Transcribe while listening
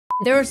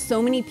There are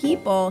so many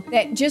people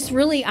that just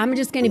really, I'm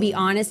just going to be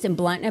honest and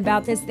blunt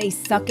about this, they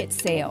suck at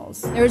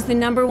sales. There's the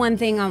number one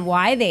thing on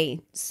why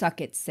they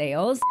suck at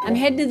sales. I'm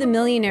headed to the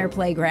millionaire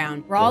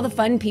playground where all the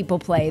fun people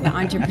play, the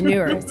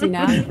entrepreneurs, you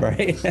know?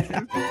 Right.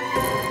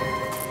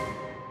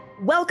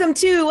 Welcome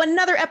to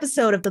another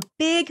episode of the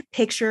Big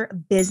Picture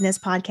Business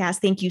Podcast.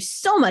 Thank you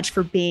so much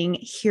for being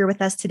here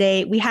with us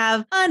today. We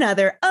have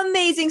another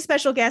amazing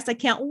special guest. I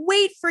can't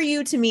wait for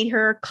you to meet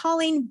her.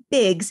 Colleen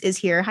Biggs is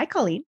here. Hi,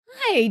 Colleen.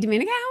 Hi,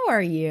 Dominica. How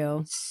are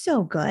you?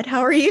 So good.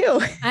 How are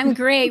you? I'm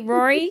great.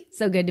 Rory,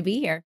 so good to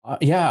be here.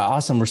 Yeah,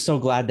 awesome. We're so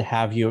glad to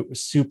have you.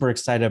 Super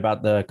excited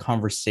about the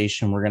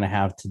conversation we're going to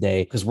have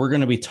today because we're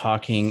going to be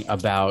talking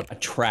about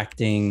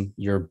attracting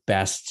your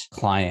best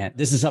client.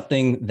 This is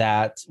something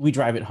that we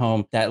drive it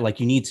home that like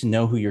you need to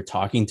know who you're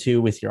talking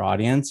to with your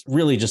audience.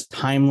 Really just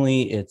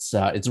timely. It's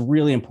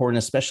really important,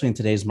 especially in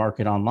today's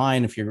market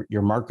online. If you're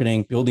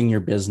marketing, building your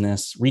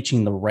business,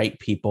 reaching the right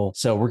people.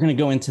 So we're going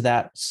to go into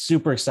that.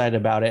 Super excited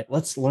about it.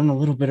 Let's learn a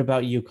little bit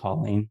about you,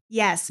 Colleen.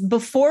 Yes.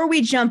 Before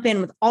we jump in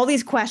with all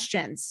these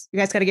questions, you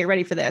guys got to get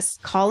ready for this.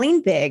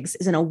 Colleen Biggs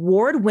is an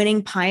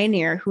award-winning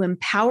pioneer who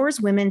empowers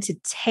women to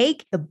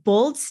take the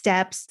bold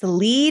steps to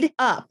lead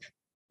up.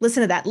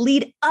 Listen to that,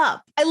 lead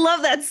up. I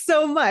love that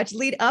so much.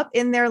 Lead up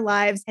in their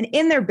lives and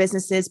in their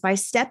businesses by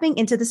stepping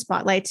into the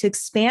spotlight to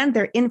expand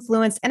their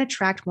influence and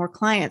attract more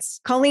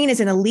clients. Colleen is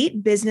an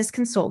elite business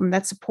consultant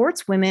that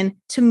supports women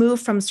to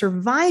move from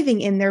surviving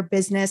in their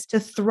business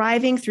to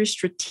thriving through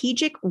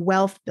strategic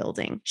wealth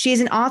building. She is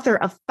an author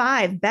of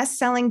 5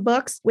 best-selling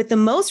books, with the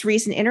most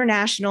recent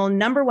international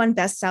 #1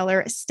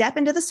 bestseller, Step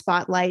into the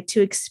Spotlight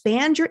to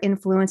Expand Your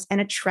Influence and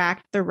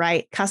Attract the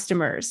Right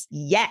Customers.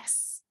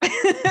 Yes.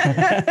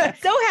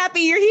 So happy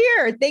you're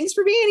here. Thanks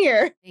for being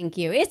here. Thank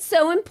you. It's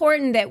so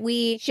important that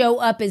we show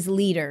up as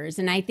leaders.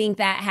 And I think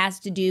that has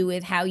to do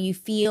with how you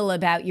feel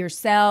about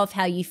yourself,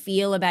 how you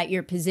feel about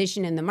your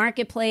position in the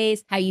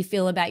marketplace, how you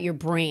feel about your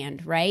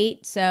brand,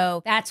 right?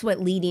 So that's what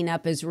leading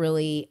up is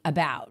really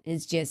about,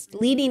 is just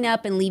leading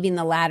up and leaving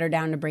the ladder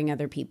down to bring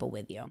other people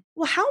with you.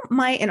 Well, how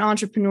might an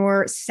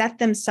entrepreneur set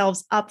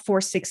themselves up for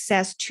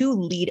success to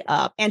lead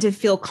up and to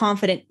feel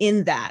confident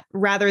in that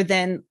rather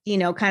than,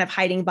 kind of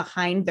hiding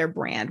behind their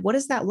brand? What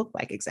does that look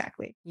like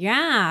exactly?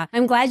 Yeah,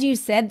 I'm glad you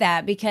said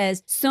that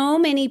because so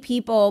many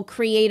people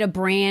create a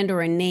brand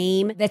or a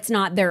name that's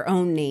not their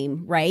own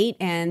name, right?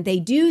 And they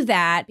do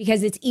that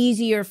because it's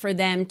easier for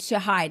them to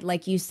hide,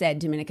 like you said,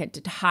 Dominica,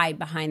 to hide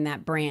behind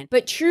that brand.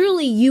 But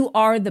truly, you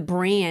are the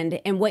brand.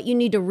 And what you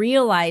need to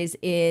realize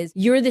is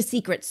you're the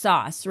secret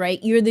sauce, right?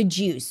 You're the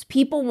juice.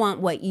 People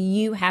want what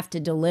you have to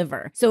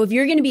deliver. So if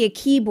you're going to be a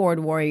keyboard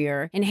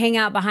warrior and hang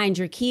out behind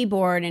your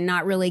keyboard and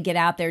not really get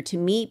out there to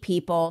meet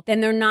people,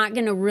 then they're not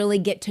going to really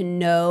get to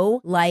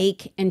know,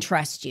 like, and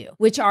trust you,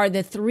 which are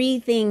the 3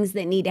 things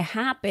that need to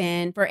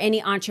happen for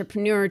any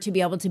entrepreneur to be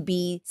able to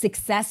be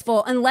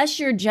successful, unless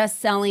you're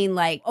just selling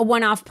like a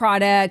one-off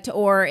product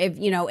or if,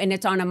 and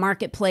it's on a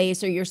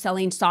marketplace or you're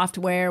selling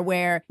software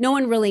where no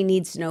one really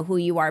needs to know who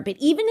you are. But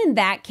even in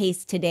that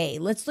case today,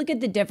 let's look at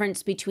the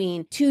difference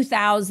between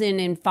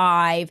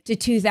 2005 to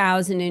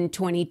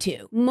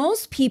 2022.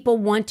 Most people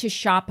want to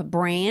shop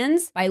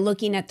brands by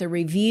looking at the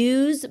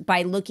reviews,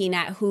 by looking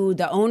at who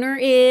the owner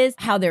is,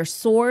 how they're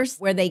sourced,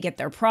 where they get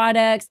their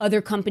products,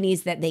 other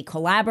companies that they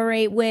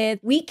collaborate with.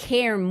 We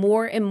care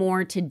more and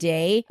more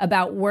today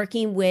about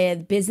working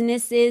with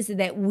businesses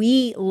that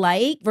we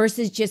like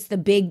versus just the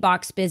big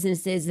box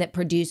businesses that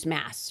produce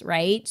mass,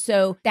 right?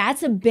 So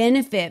that's a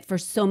benefit for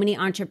so many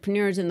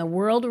entrepreneurs, and the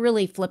world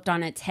really flipped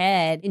on its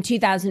head in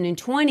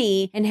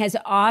 2020 and has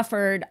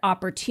offered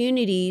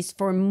opportunities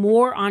for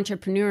more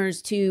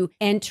entrepreneurs to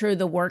enter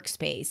the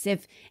workspace.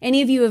 If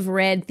any of you have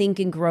read Think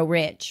and Grow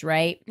Rich,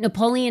 right?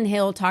 Napoleon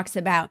Hill talks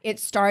about it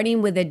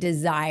starting with a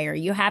desire.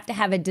 You have to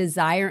have a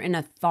desire and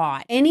a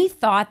thought. Any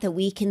thought that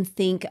we can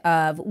think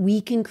of,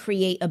 we can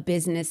create a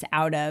business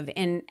out of.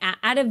 And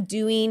out of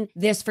doing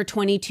this for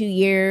 22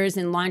 years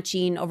and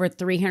launching over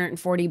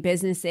 340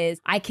 businesses,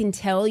 I can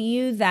tell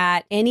you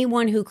that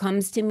anyone who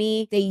comes to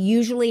me, they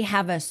usually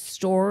have a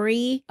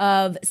story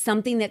of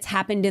something that's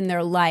happened in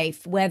their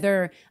life,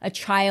 whether a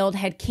child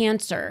had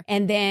cancer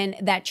and then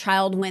that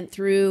child went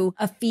through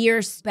a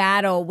fierce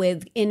battle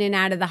with in and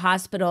out of the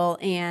hospital,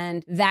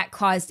 and that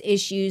caused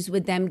issues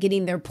with them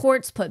getting their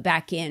ports put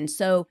back in.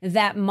 So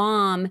that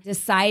mom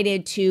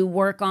decided to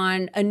work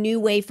on a new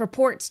way for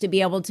ports to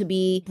be able to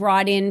be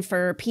brought in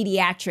for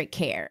pediatric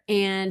care.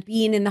 And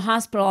being in the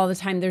hospital all the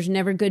time, there's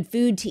never good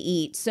food to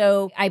eat.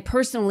 So I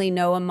personally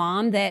know a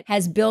mom that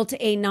has built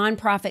a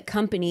nonprofit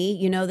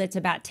company, that's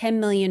about $10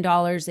 million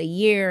a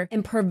year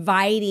and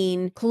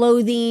providing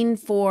clothing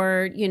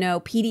for,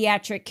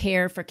 pediatric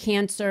care for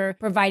cancer,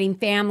 providing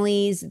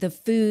families the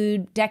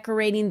food,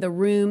 decorating the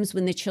rooms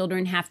when the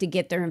children have to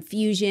get their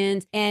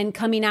infusions, and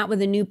coming out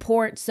with a new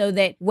port so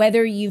that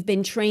whether you've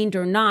been trained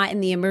or not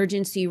in the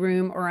emergency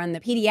room or on the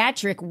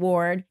pediatric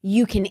ward,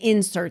 you can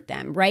insert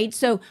them, right?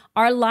 So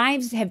our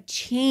lives have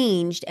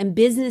changed and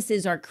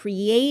businesses are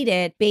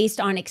created based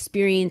on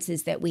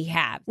experiences that we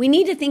have. We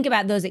need to think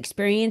about those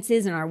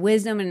experiences and our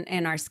wisdom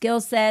and our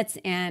skill sets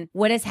and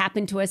what has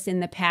happened to us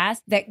in the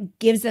past that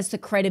gives us the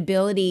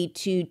credibility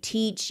to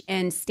teach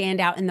and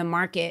stand out in the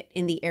market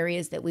in the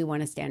areas that we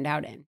want to stand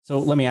out in. So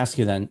let me ask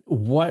you then,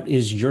 what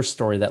is your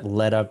story that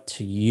led up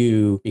to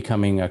you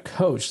becoming a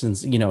coach?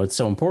 Since, it's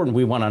so important,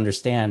 we want to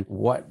understand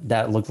what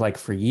that looked like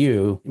for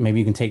you. Maybe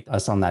you can take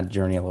us on that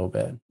journey a little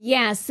bit.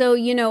 Yeah. So,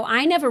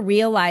 I never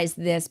realized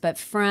this, but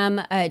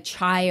from a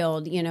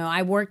child,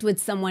 I worked with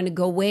someone to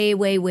go way,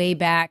 way, way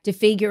back to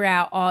figure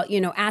out all,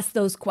 ask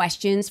those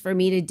questions for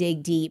me to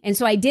dig deep. And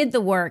so I did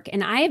the work,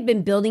 and I have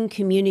been building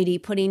community,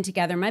 putting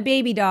together my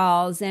baby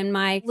dolls and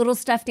my little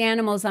stuffed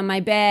animals on my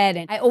bed.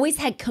 And I always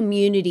had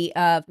community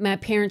of my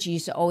parents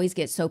used to always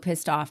get so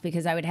pissed off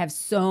because I would have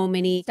so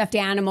many stuffed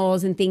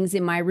animals and things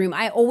in my room.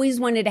 I always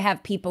wanted to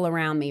have people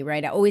around me,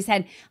 right? I always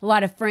had a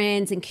lot of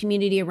friends and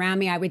community around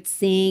me. I would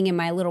sing in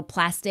my little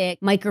plastic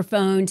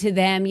microphone to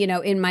them,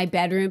 in my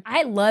bedroom.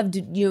 I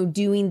loved,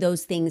 doing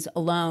those things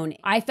alone.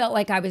 I felt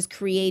like I was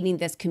creating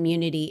this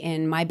community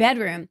in my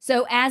bedroom.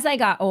 So as I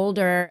got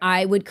older,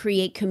 I would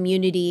create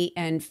community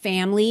and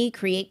family,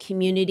 create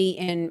community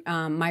in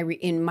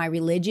my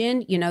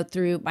religion,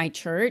 through my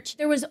church.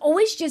 There was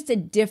always just a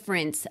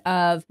difference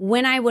of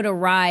when I would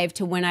arrive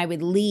to when I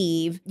would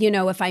leave,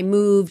 if I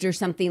moved or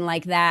something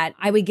like that.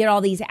 I would get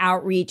all these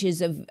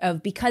outreaches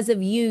of because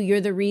of you,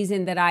 you're the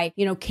reason that I,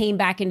 came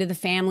back into the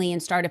family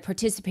and started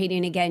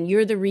participating again.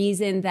 You're the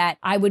reason that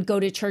I would go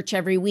to church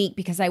every week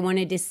because I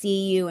wanted to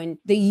see you. And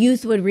the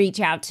youth would reach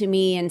out to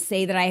me and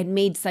say that I had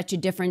made such a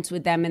difference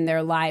with them in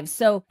their lives.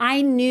 So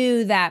I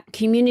knew that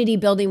community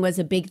building was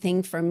a big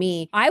thing for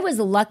me. I was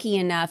lucky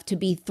enough to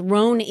be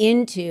thrown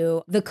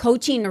into the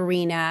coaching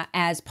arena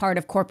as part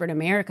of corporate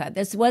America.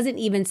 This wasn't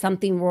even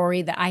something,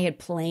 Rory, that I had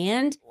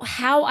planned.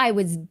 How I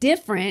was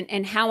different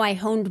and how I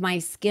honed my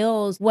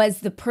skills was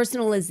the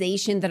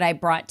personalization that I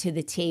brought to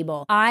the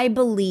table. I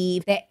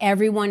believe that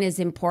everyone is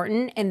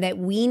important and that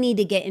we need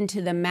to get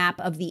into the map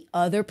of the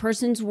other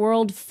person's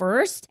world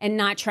first and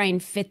not try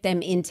and fit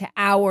them into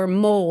our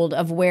mold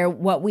of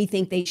what we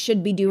think they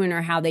should be doing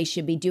or how they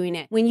should be doing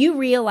it. When you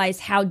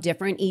realize how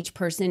different each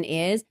person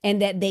is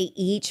and that they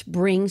each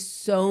bring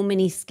so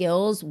many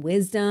skills,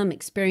 wisdom,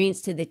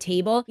 experience to the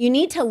table, you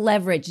need to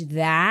leverage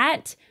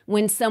that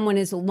when someone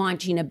is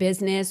launching a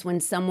business, when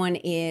someone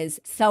is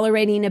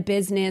accelerating a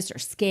business or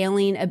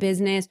scaling a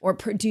business or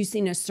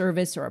producing a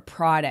service or a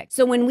product.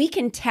 So when we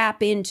can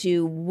tap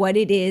into what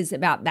it is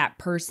about that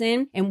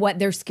person and what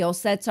their skill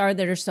sets are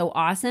that are so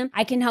awesome,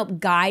 I can help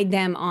guide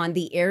them on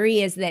the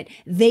areas that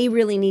they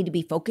really need to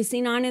be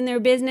focusing on in their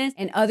business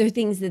and other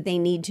things that they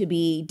need to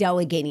be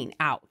delegating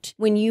out.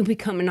 When you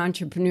become an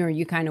entrepreneur,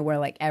 you kind of wear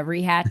like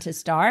every hat to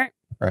start.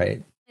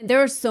 Right.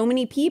 There are so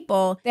many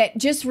people that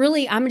just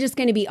really, I'm just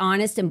going to be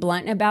honest and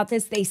blunt about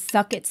this, they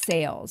suck at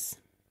sales.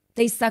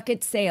 They suck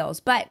at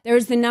sales. But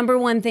there's the number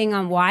one thing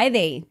on why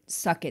they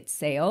suck at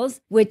sales,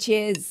 which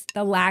is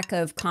the lack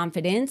of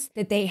confidence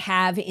that they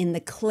have in the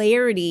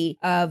clarity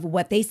of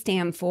what they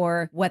stand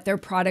for, what their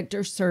product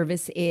or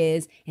service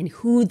is, and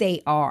who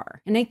they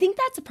are. And I think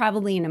that's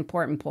probably an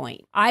important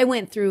point. I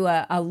went through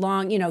a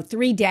long,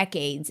 3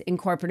 decades in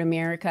corporate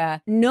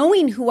America,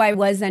 knowing who I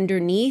was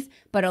underneath,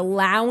 but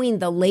allowing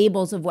the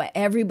labels of what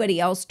everybody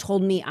else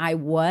told me I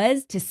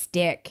was to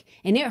stick.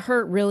 And it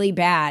hurt really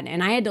bad.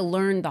 And I had to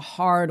learn the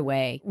hard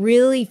way,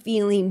 really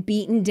feeling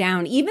beaten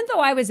down, even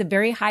though I was a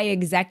very high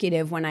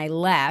executive when I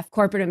left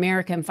corporate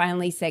America and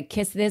finally said,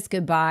 kiss this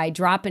goodbye,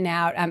 dropping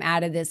out, I'm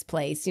out of this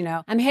place.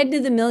 I'm heading to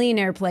the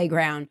millionaire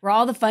playground where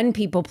all the fun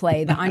people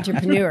play, the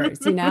entrepreneurs,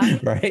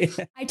 Right.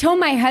 I told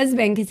my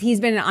husband, because he's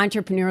been an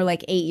entrepreneur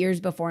like 8 years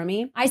before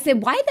me, I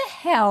said, why the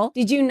hell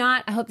did you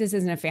not, I hope this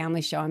isn't a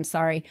family show, I'm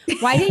sorry.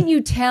 Why didn't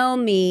you tell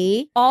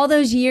me all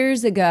those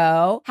years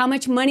ago how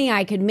much money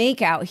I could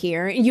make out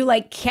here? And you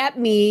kept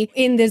me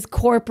in this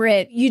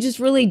corporate, you just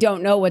really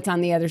don't know what's on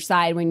the other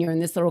side when you're in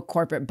this little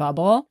corporate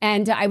bubble.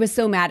 And I was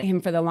so mad at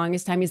him for the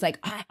longest time. He's like,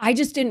 I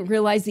just didn't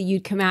realize that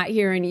you'd come out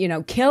here and,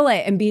 kill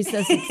it and be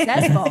so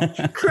successful.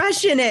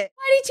 Crushing it.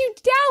 Why did you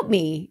doubt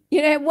me?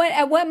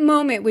 At what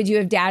moment would you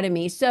have doubted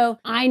me? So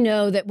I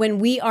know that when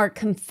we are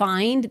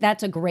confined,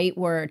 that's a great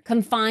word,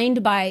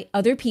 confined by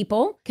other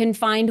people,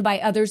 confined by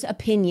others'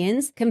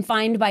 opinions,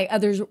 confined by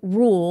others'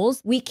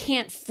 rules, we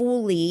can't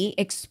fully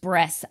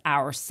express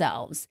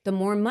ourselves. The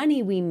more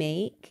money we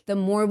make, the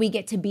more we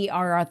get to be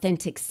our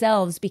authentic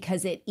selves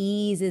because it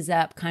eases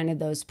up kind of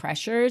those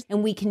pressures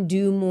and we can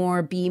do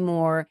more, be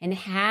more, and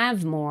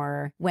have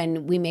more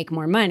when we make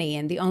more money.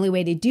 And the only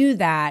way to do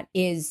that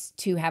is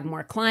to have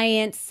more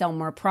clients, sell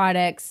more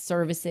products,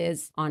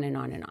 services, on and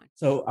on and on.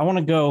 So I want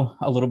to go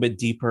a little bit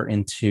deeper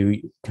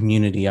into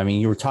community. I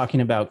mean, you were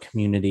talking about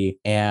community,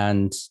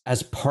 and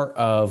as part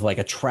of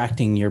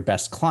attracting your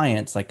best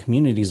clients,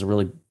 community is a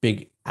really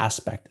big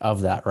aspect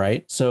of that,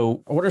 right?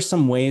 So what are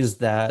some ways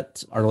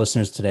that our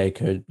listeners today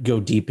could go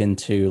deep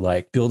into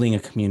like building a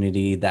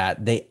community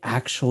that they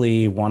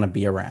actually want to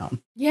be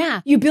around?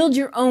 Yeah, you build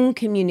your own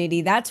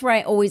community. That's where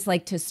I always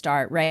like to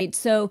start, right?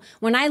 So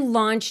when I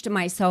launched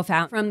myself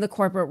out from the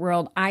corporate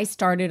world, I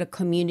started a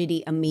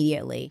community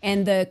immediately.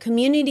 And the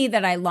community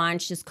that I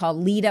launched is called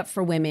Lead Up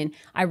for Women.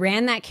 I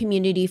ran that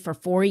community for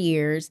 4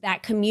 years.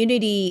 That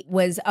community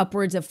was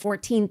upwards of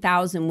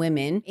 14,000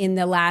 women in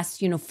the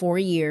last, 4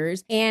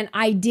 years. And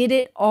I did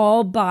it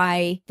all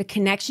by the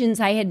connections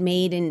I had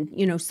made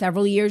in,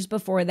 several years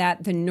before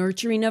that, the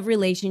nurturing of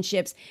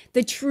relationships,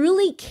 the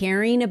truly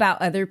caring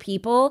about other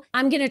people.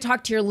 I'm going to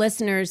talk to your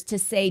listeners to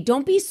say,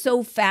 don't be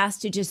so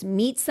fast to just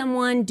meet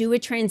someone, do a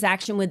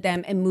transaction with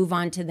them, and move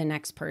on to the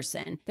next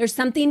person. There's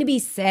something to be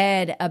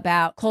said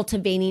about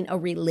cultivating a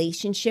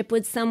relationship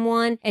with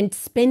someone and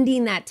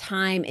spending that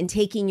time and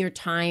taking your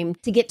time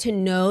to get to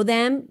know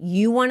them.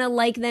 You want to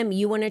like them,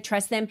 you want to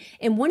trust them.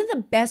 And one of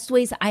the best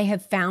ways I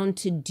have found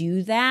to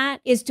do that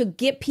is to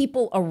get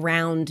people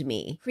around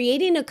me.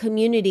 Creating a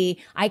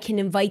community, I can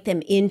invite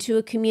them into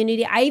a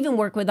community. I even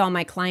work with all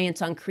my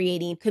clients on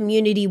creating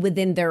community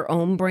within their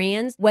own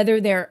brands, whether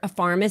they're a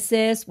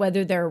pharmacist,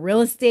 whether they're a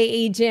real estate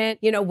agent,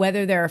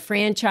 whether they're a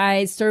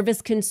franchise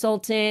service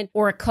consultant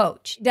or a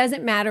coach. It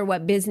doesn't matter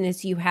what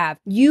business you have.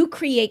 You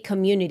create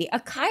community. A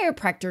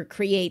chiropractor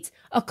creates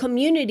a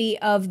community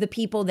of the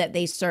people that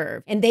they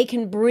serve, and they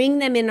can bring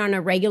them in on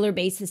a regular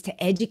basis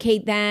to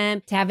educate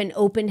them, to have an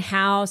open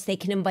house. They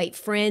can invite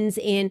friends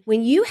in.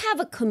 When you have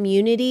a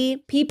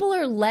community, people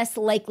are less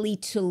likely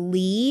to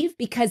leave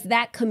because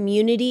that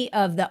community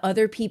of the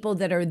other people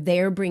that are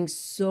there brings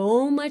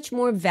so much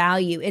more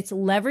value. It's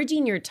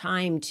leveraging your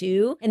time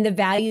too and the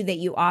value that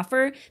you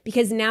offer,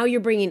 because now you're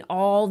bringing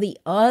all the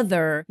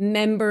other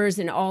members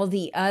and all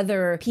the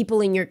other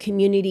people in your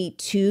community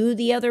to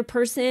the other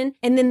person.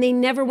 And then they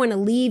never want to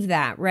leave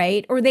that,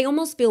 right? Or they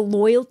almost feel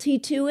loyalty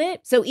to it.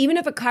 So even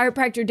if a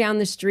chiropractor down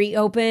the street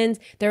opens,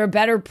 they're a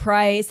better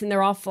price and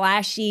they're all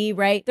flashy,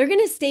 right? They're going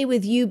to stay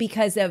with you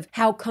because of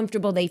how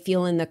comfortable they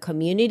feel in the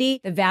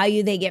community, the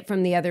value they get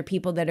from the other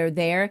people that are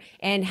there,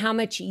 and how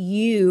much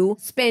you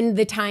spend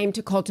the time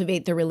to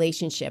cultivate the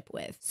relationship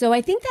with. So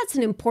I think that's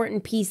an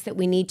important piece that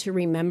we need to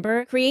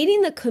remember.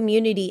 Creating the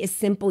community is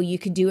simple. You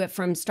could do it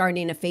from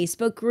starting a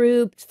Facebook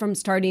group, from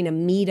starting a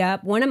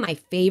meetup. One of my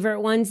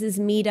favorite ones is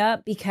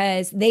Meetup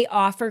because they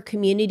offer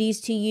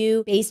communities to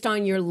you based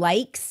on your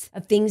likes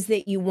of things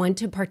that you want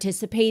to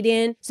participate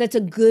in. So it's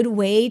a good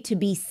way to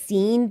be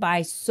seen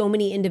by so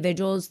many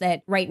individuals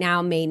that right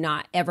now may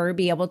not ever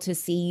be able to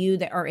see you,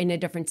 that are in a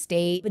different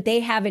state, but they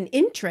have an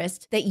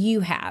interest that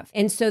you have.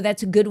 And so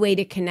that's a good way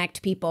to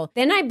connect people.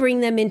 Then I bring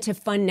them into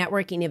fun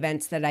networking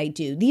events that I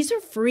do. These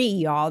are free,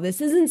 y'all.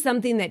 This isn't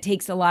something that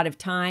takes a lot of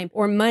time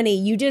or money.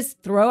 You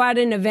just throw out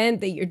an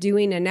event that you're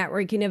doing, a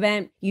networking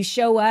event. You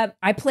show up.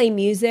 I play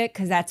music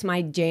because that's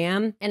my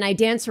jam. And I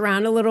dance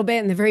around a little bit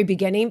in the very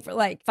beginning for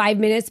like 5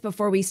 minutes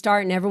before we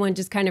start. And everyone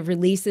just kind of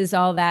releases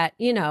all that,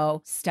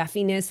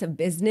 stuffiness of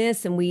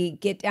business. And we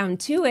get down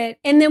to it.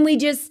 And then we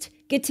just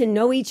get to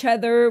know each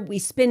other. We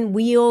spin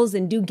wheels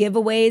and do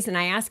giveaways. And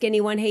I ask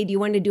anyone, hey, do you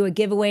want to do a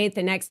giveaway at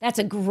the next? That's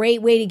a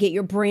great way to get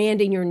your brand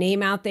and your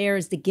name out there,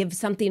 is to give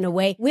something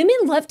away. Women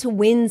love to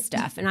win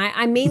stuff. And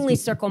I mainly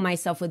circle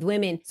myself with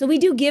women. So we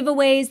do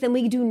giveaways, then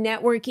we do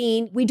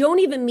networking. We don't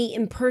even meet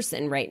in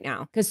person right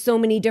now because so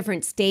many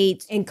different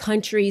states and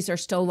countries are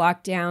still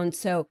locked down.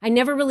 So I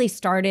never really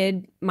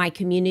started my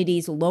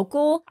communities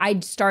local. I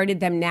started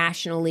them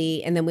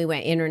nationally, and then we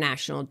went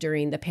international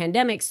during the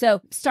pandemic.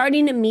 So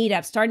starting a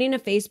meetup, starting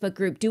a Facebook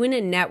group, doing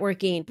a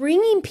networking,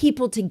 bringing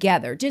people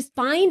together. Just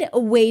find a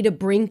way to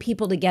bring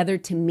people together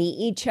to meet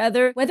each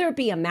other, whether it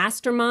be a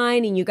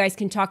mastermind and you guys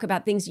can talk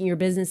about things in your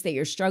business that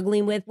you're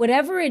struggling with.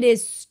 Whatever it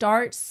is,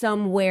 start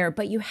somewhere,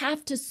 but you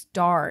have to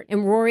start.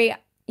 And Rory,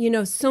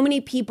 so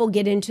many people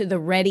get into the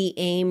ready,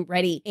 aim,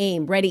 ready,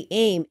 aim, ready,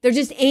 aim. They're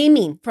just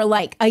aiming for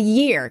like a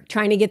year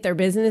trying to get their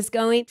business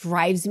going.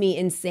 Drives me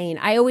insane.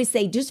 I always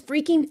say, just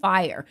freaking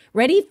fire.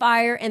 Ready,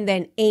 fire, and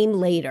then aim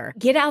later.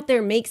 Get out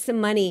there, make some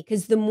money,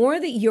 because the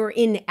more that you're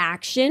in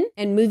action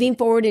and moving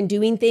forward and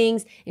doing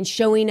things and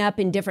showing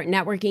up in different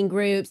networking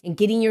groups and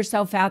getting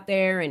yourself out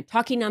there and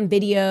talking on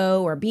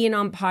video or being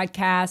on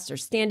podcasts or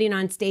standing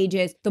on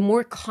stages, the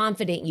more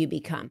confident you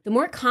become. The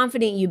more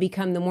confident you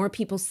become, the more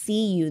people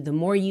see you, the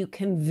more you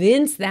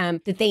convince them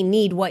that they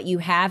need what you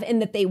have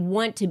and that they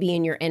want to be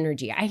in your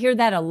energy. I hear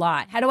that a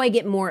lot. How do I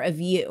get more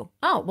of you?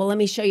 Oh, well, let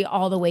me show you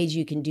all the ways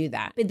you can do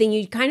that. But then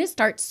you kind of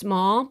start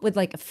small with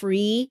like a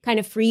free kind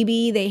of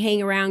freebie. They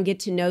hang around, get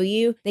to know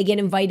you. They get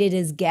invited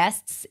as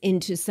guests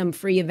into some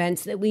free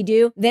events that we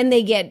do. Then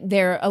they get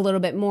there a little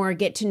bit more,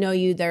 get to know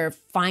you. They're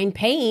fine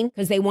paying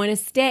because they want to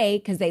stay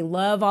because they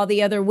love all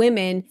the other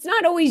women. It's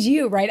not always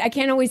you, right? I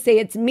can't always say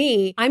it's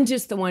me. I'm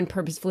just the one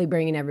purposefully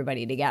bringing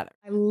everybody together.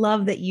 I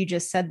love that you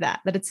just said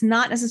that it's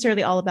not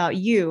necessarily all about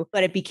you,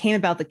 but it became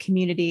about the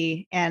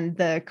community and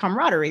the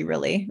camaraderie,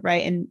 really,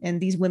 right?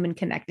 And these women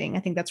connecting. I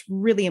think that's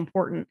really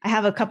important. I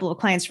have a couple of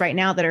clients right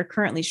now that are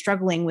currently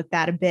struggling with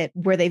that a bit,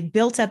 where they've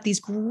built up these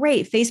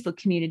great Facebook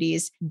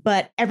communities,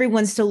 but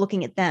everyone's still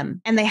looking at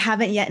them. And they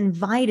haven't yet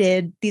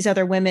invited these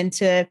other women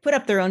to put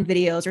up their own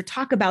videos or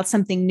talk about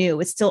something new.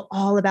 It's still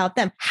all about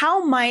them.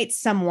 How might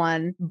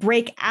someone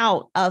break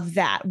out of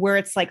that, where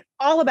it's like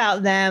all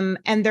about them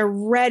and they're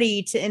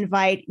ready to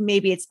invite,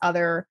 maybe it's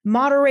other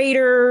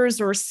moderators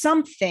or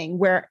something,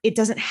 where it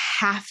doesn't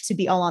have to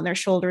be all on their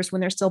shoulders when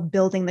they're still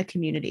building the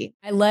community?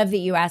 I love that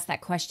you asked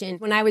that question.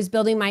 When I was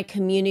building my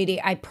community,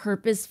 I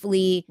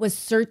purposefully was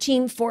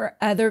searching for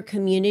other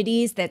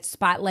communities that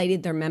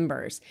spotlighted their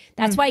members.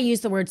 That's why I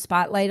use the word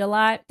spotlight a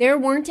lot. There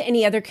weren't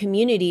any other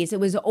communities. It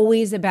was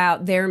always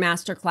about their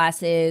master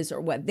classes or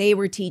what they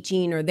were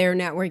teaching or their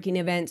networking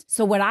events.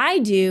 So what I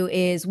do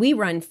is we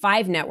run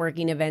 5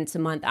 networking events a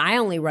month. I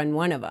only run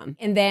one of them.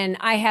 And then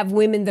I have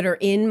women that are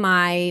in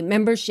my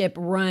membership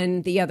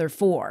run the other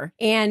 4.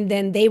 And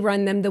then they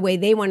run them the way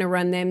they want to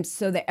run them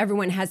so that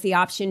everyone has the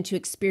option to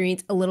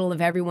experience a little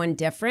of everyone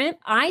different.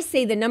 I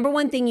say the number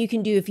one thing you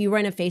can do if you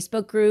run a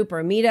Facebook group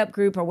or a meetup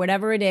group or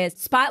whatever it is,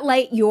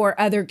 spotlight your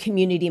other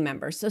community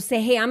members. So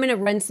say, hey, I'm going to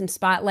run some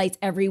spotlights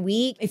every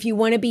week. If you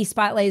want to be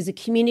spotlighted as a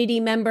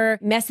community member,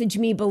 message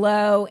me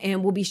below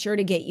and we'll be sure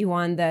to get you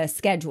on the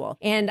schedule.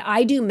 And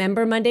I do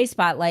Member Monday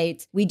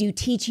spotlights. We do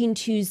Teaching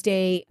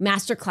Tuesday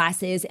master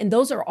classes, and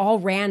those are all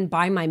ran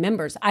by my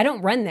members. I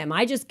don't run them.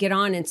 I just get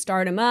on and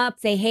start them up,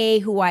 say, hey,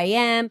 who I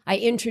am. I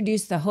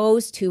introduce the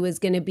host, who is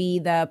going to be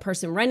the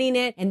person running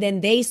it, and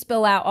then they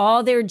spill out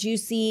all their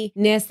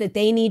juiciness that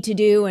they need to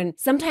do. And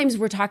sometimes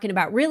we're talking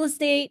about real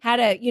estate, how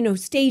to,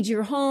 stage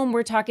your home.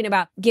 We're talking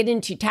about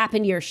tap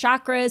into your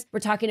chakras. We're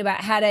talking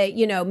about how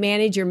to,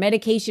 manage your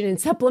medication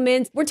and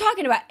supplements. We're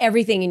talking about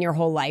everything in your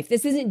whole life.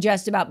 This isn't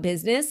just about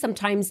business.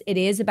 Sometimes it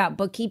is about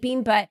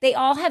bookkeeping, but they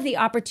all have the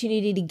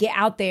opportunity to get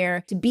out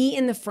there, to be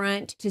in the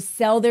front, to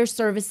sell their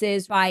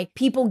services by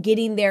people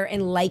getting there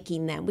and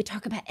liking them. We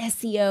talk about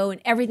SEO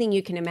and everything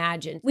you can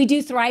imagine. We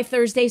do Thrive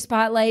Thursday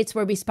spotlights,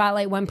 where we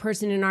spotlight one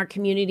person in our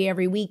community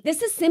every week.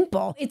 This is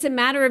simple. It's a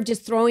matter of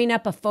just throwing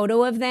up a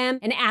photo of them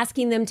and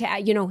asking them to,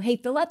 hey,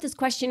 fill out this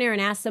questionnaire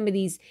and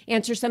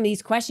answer some of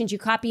these questions. You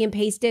copy and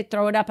paste it,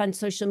 throw it up on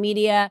social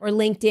media or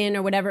LinkedIn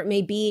or whatever it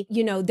may be.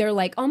 They're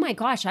like, oh my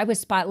gosh, I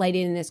was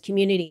spotlighted in this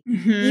community.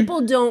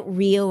 People don't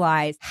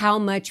realize how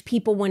much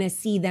people want to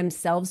see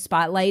themselves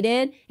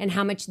spotlighted and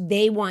how much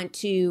they want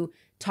to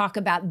talk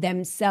about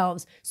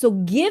themselves. So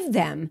give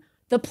them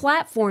the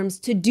platforms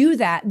to do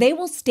that. They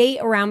will stay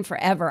around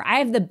forever. I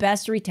have the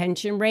best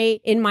retention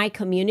rate in my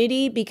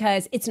community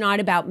because it's not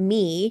about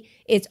me.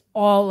 It's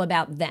all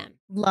about them.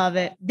 Love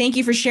it. Thank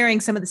you for sharing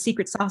some of the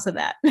secret sauce of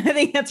that. I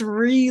think that's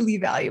really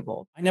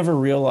valuable. I never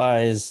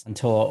realized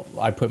until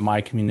I put my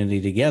community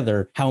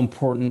together how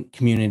important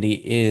community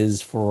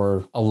is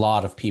for a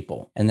lot of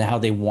people and how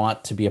they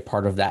want to be a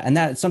part of that. And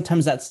that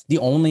sometimes that's the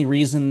only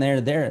reason they're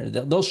there.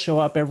 They'll show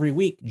up every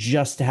week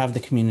just to have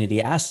the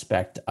community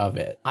aspect of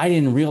it. I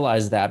didn't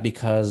realize that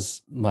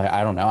because,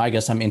 I don't know, I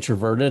guess I'm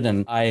introverted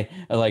and I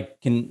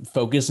can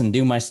focus and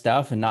do my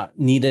stuff and not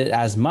need it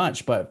as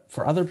much. But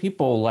for other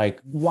people,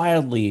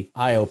 wildly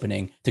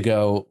eye-opening to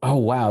go, oh,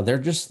 wow, they're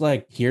just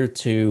here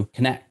to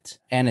connect.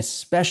 And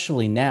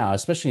especially now,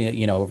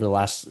 over the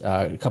last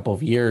couple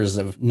of years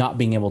of not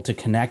being able to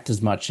connect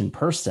as much in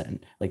person,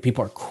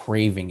 people are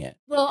craving it.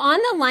 Well, on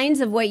the lines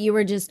of what you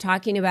were just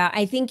talking about,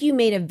 I think you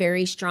made a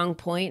very strong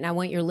point, and I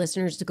want your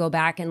listeners to go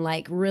back and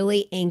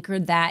really anchor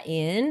that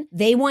in.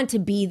 They want to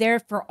be there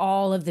for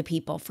all of the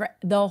people, for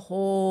the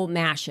whole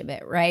mash of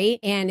it, right?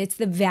 And it's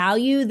the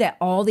value that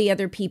all the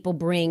other people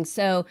bring.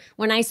 So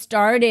when I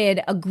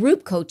started a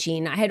group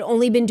coaching, I had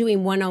only been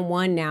doing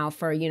one-on-one now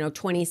for,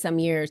 20 some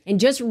years. And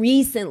just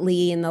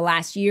recently in the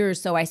last year or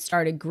so, I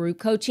started group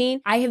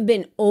coaching. I have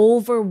been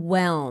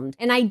overwhelmed.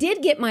 And I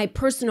did get my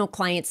personal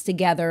clients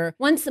together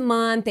once a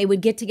month. They would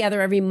get together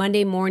every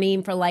Monday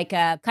morning for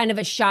a kind of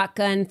a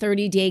shotgun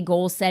 30-day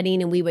goal setting,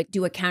 and we would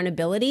do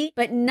accountability,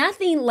 but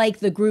nothing like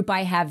the group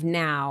I have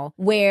now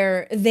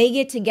where they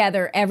get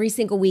together every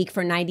single week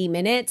for 90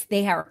 minutes.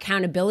 They have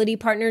accountability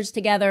partners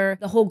together.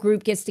 The whole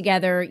group gets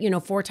together,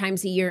 4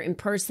 times a year in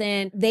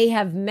person. They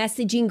have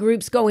messaging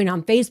groups going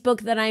on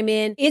Facebook that I'm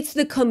in. It's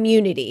the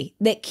community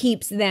that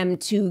keeps them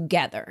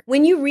together.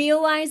 When you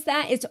realize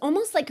that, it's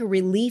almost like a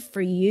relief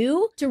for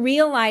you to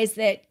realize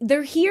that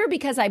they're here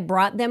because I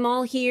brought them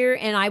all here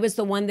and I was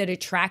the one that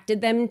attracted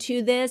them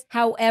to this.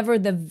 However,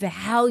 the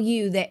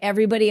value that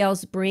everybody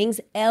else brings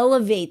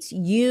elevates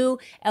you,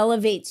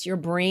 elevates your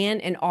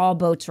brand, and all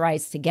boats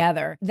rise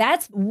together.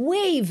 That's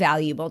way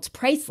valuable. It's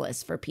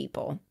priceless for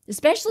people,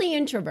 especially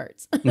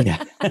introverts.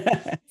 Yeah.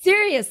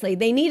 Seriously,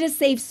 they need a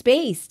safe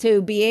space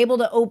to be able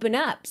to open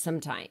up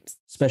sometimes.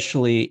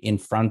 especially in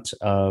front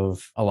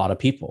of a lot of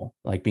people,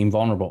 like being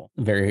vulnerable.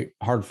 Very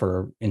hard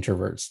for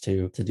introverts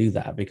to do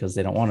that because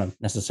they don't want to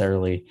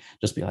necessarily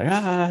just be like,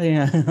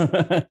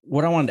 yeah.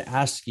 What I wanted to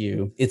ask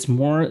you, it's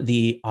more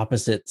the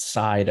opposite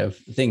side of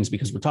things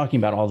because we're talking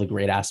about all the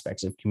great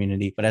aspects of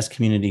community, but as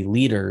community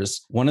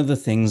leaders, one of the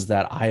things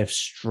that I have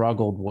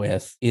struggled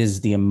with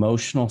is the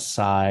emotional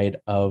side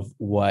of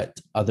what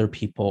other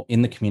people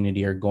in the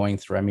community are going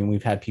through. I mean,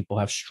 we've had people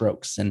have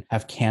strokes and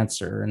have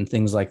cancer and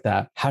things like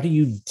that. How do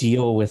you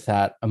deal with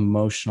that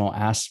emotional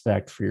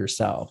aspect for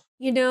yourself?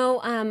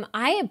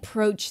 I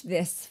approach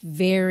this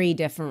very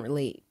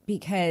differently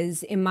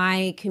because in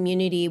my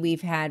community,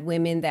 we've had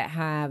women that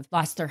have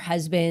lost their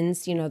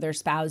husbands, their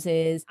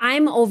spouses.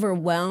 I'm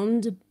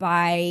overwhelmed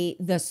by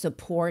the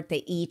support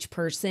that each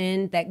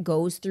person that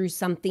goes through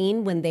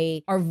something when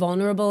they are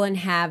vulnerable and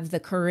have the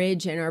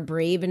courage and are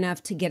brave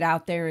enough to get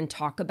out there and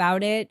talk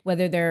about it,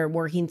 whether they're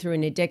working through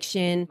an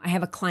addiction. I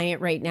have a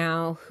client right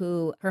now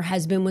who her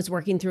husband was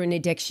working through an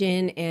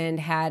addiction and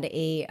had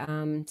a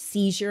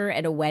seizure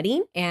at a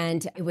wedding,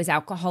 and it was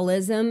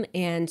alcoholism.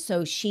 And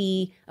so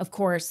she, of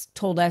course,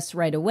 told us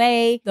right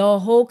away. The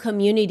whole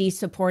community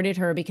supported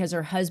her because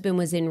her husband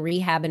was in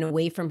rehab and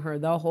away from her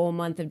the whole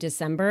month of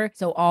December.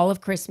 So all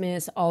of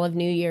Christmas, all of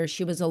New Year,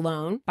 she was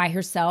alone by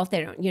herself.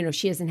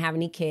 She doesn't have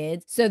any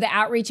kids. So the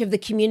outreach of the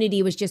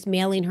community was just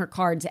mailing her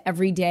cards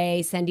every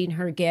day, sending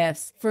her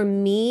gifts. For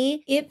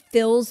me, it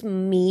fills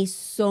me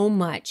so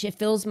much. It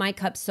fills my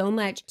cup so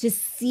much to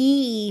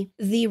see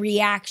the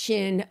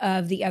reaction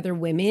of the other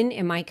women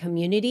in my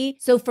community.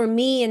 So for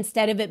me,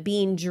 instead of it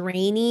being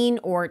draining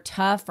or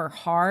tough or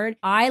hard,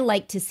 I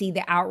like to see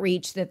the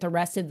outreach that the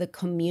rest of the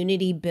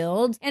community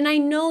builds. And I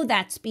know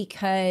that's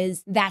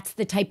because that's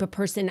the type of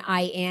person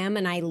I am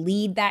and I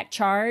lead that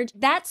charge.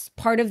 That's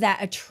part of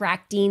that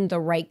attracting the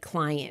right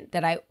client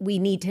that we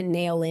need to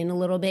nail in a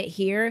little bit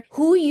here.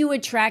 Who you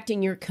attract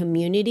in your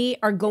community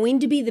are going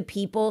to be the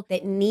people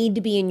that need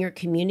to be in your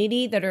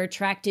community, that are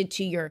attracted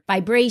to your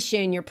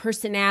vibration, your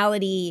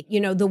personality,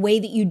 the way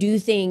that you do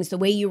things, the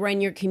way you run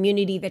your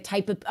community, the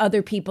type of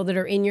other people that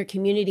are in your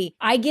community.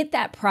 I get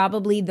that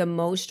probably the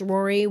most,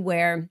 Rory,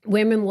 where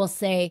women will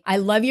say, I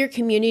love your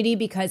community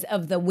because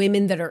of the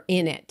women that are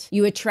in it.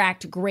 You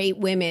attract great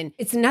women.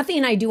 It's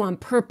nothing I do on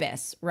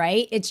purpose,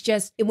 right? It's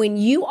just when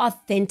you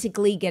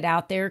authentically get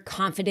out there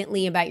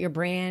confidently about your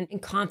brand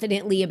and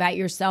confidently about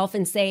yourself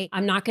and say,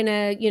 I'm not going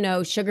to,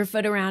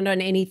 sugarfoot around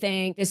on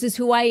anything. This is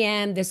who I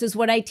am. This is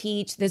what I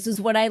teach. This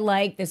is what I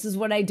like. This is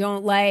what I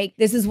don't like.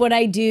 This is what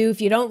I do.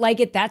 If you don't like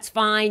it, that's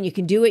fine. You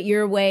can do it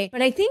your way.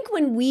 But I think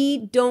when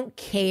we don't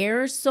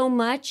care so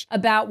much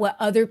about what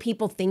other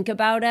people think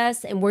about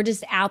us and we're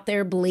just out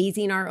there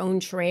blazing our own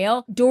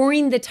trail,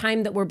 during the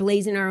time that we're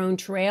blazing our own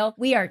trail,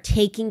 we are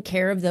taking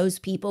care of those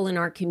people in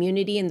our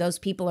community and those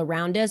people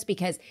around us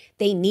because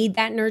they need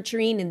that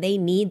nurturing and they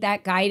need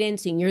that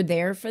guidance and you're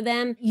there for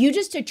them. You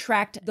just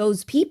attract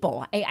those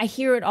people. I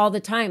hear it all the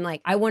time.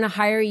 Like, I want to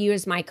hire you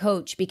as my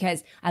coach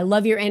because I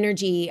love your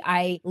energy.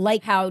 I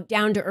like how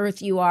down to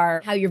earth you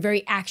are, how you're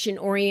very action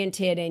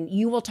oriented, and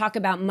you will talk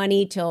about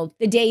money till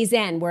the day's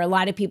end, where a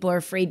lot of people are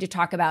afraid to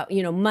talk about,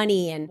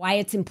 money and why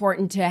it's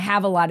important to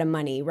have a lot of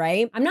money,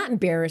 right? I'm not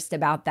embarrassed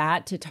about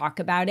that, to talk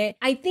about it.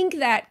 I think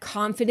that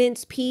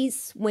confidence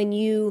piece, when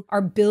you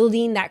are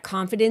building that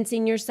confidence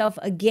in yourself,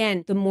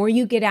 again, the more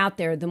you get out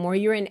there, the more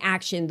you're in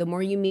action, the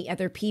more you meet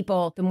other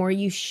people, the more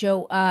you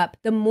show up,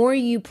 the more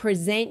you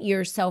present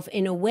yourself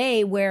in a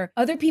way where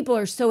other people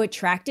are so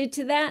attracted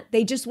to that,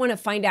 they just want to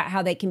find out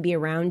how they can be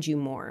around you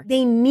more.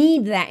 They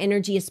need that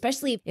energy,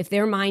 especially if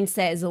their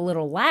mindset is a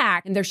little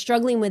lack and they're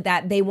struggling with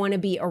that. They want to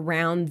be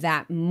around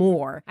that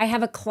more. I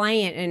have a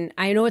client, and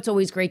I know it's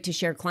always great to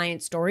share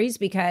client stories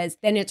because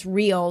then it's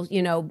real.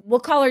 We'll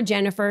call her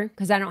Jennifer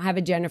because I don't have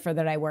a Jennifer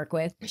that I work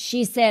with.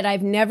 She said,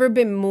 I've never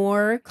been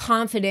more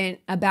confident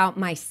about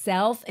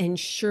myself and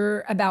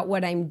sure about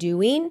what I'm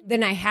doing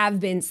than I have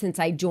been since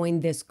I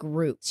joined this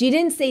group. She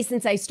didn't say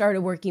since I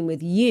started working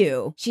with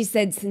you. She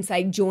said since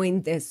I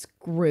joined this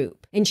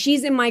group. And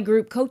she's in my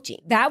group coaching.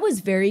 That was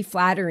very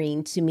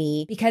flattering to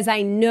me because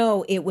I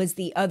know it was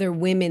the other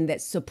women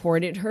that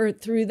supported her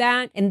through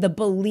that and the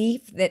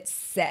belief that's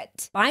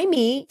set by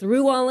me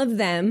through all of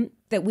them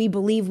that we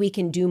believe we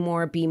can do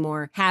more, be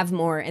more, have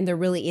more, and there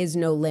really is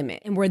no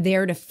limit. And we're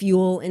there to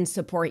fuel and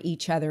support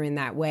each other in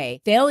that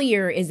way.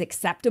 Failure is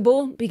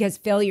acceptable because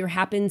failure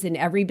happens in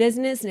every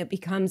business and it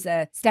becomes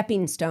a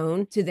stepping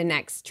stone to the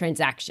next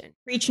transaction.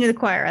 Preaching to the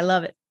choir. I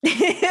love it.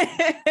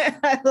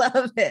 I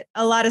love it.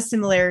 A lot of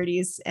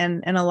similarities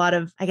and a lot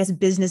of, I guess,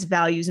 business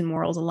values and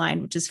morals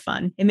aligned, which is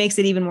fun. It makes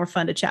it even more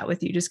fun to chat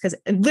with you just because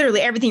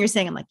literally everything you're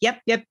saying, I'm like, yep.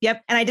 And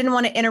I didn't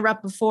want to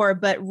interrupt before,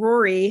 but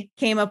Rory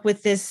came up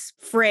with this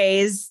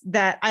phrase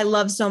that I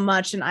love so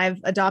much and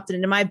I've adopted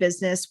into my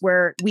business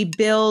where we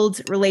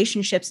build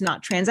relationships,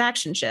 not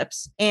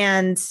transactionships.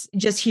 And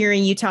just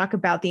hearing you talk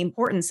about the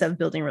importance of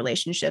building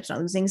relationships, not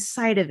losing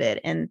sight of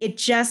it. And it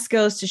just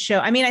goes to show,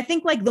 I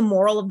think like the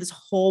moral of this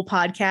whole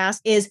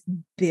podcast is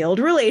build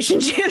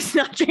relationships,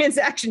 not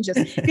transactions,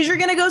 because you're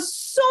going to go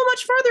so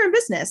much further in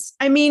business.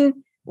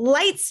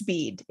 light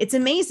speed. It's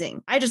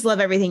amazing. I just love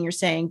everything you're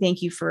saying.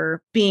 Thank you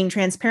for being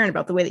transparent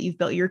about the way that you've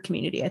built your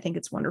community. I think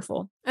it's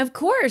wonderful. Of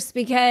course,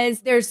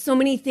 because there's so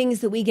many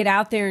things that we get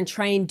out there and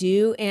try and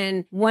do.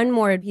 And one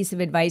more piece of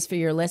advice for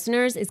your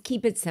listeners is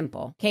keep it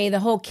simple. Okay. The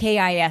whole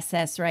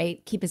KISS,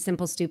 right? Keep it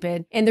simple,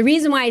 stupid. And the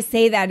reason why I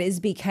say that is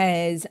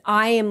because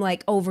I am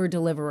like over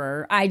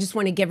deliverer. I just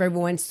want to give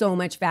everyone so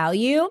much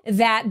value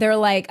that they're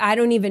like, I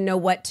don't even know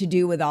what to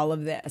do with all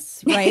of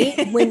this,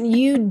 right? When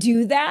you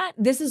do that,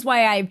 this is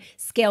why I've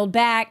scaled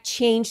back,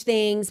 changed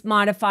things,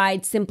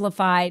 modified,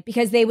 simplified,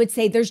 because they would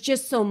say there's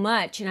just so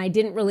much and I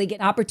didn't really get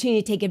the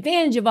opportunity to take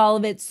advantage of all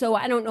of it. So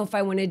I don't know if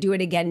I want to do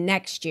it again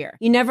next year.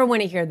 You never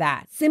want to hear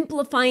that.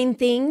 Simplifying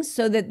things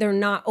so that they're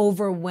not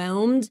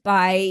overwhelmed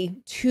by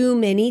too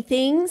many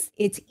things.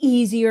 It's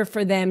easier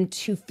for them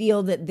to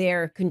feel that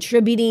they're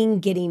contributing,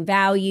 getting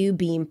value,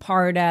 being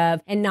part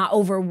of, and not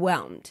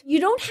overwhelmed. You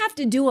don't have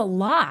to do a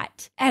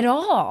lot at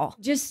all.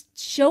 Just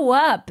show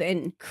up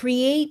and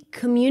create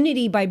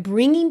community by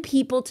bringing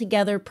people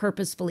together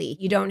purposefully.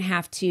 You don't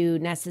have to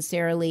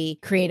necessarily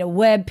create a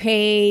web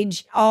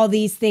page, all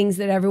these things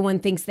that everyone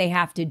thinks they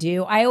have to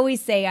do. I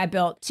always say I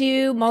built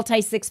 2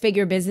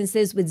 multi-6-figure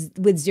businesses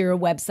with 0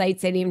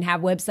 websites. They didn't even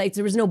have websites.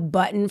 There was no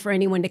button for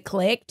anyone to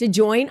click to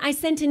join. I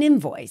sent an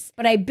invoice,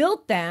 but I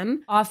built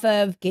them off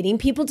of getting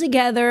people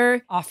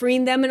together,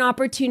 offering them an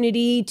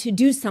opportunity to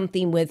do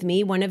something with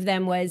me. One of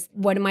them was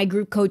one of my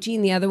group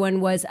coaching. The other one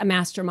was a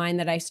mastermind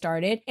that I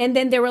started. And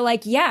then they were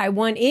like, yeah, I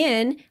want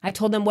in. I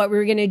told them what we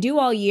were going to do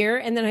all year.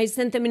 And then I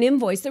sent them an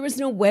invoice. There was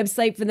no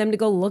website for them to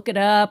go look it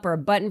up or a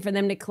button for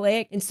them to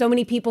click. And so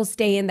many people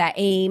stay in that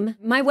aim.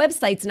 My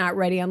website's not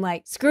ready. I'm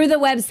like, screw the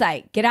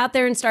website. Get out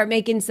there and start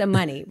making some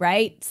money,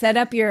 right? Set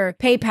up your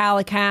PayPal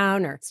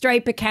account or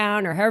Stripe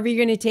account or however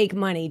you're going to take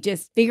money.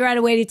 Just figure out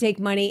a way to take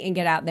money and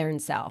get out there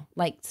and sell.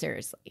 Like,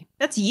 seriously.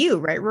 That's you,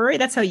 right, Rory?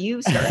 That's how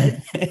you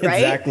started, right?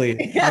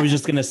 Exactly. Yeah. I was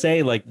just going to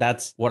say, like,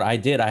 that's what I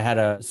did. I had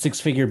a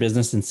 6-figure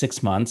business in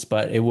 6 months,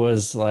 but it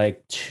was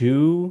like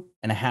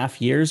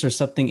 2.5 years or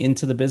something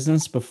into the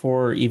business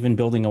before even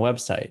building a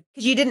website.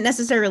 Because you didn't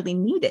necessarily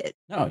need it.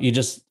 No,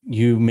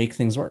 you make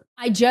things work.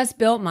 I just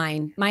built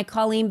mine. My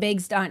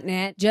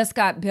ColleenBiggs.net just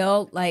got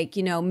built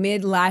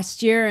mid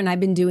last year. And I've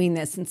been doing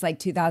this since like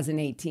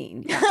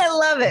 2018. I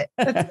love it.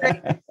 That's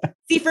great.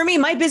 See, for me,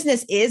 my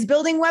business is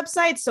building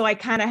websites. So I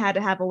kind of had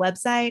to have a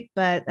website,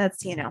 but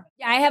that's. Yeah,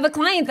 I have a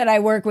client that I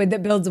work with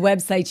that builds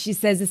websites. She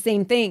says the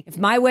same thing. If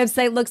my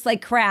website looks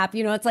like crap,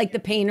 it's like the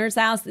painter's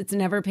house that's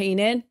never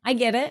painted. I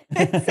get it.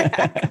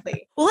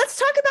 Exactly. Well, let's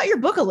talk about your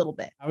book a little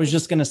bit. I was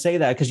just going to say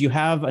that because you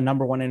have a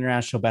 #1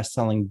 international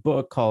best-selling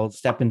book called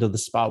Step Into the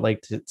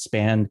Spotlight to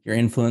Expand Your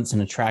Influence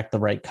and Attract the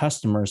Right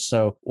Customers.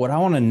 So what I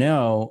want to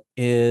know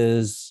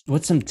is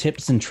what's some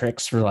tips and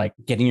tricks for like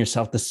getting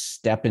yourself to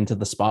step into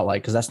the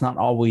spotlight? Because that's not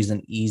always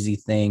an easy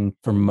thing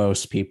for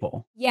most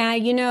people. Yeah,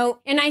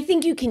 and I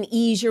think you can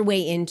ease your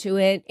way into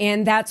it.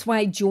 And that's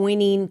why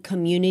joining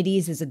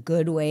communities is a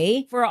good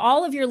way for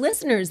all of your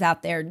listeners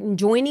out there.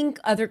 Joining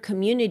other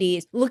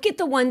communities, look at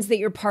the ones that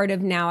you're part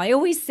of now. I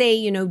always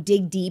say,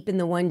 dig deep in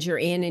the ones you're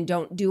in and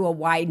don't do a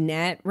wide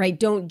net, right?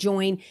 Don't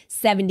join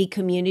 70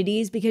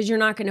 communities because you're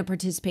not going to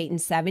participate in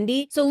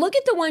 70. So look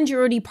at the ones you're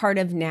already part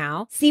of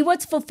now. See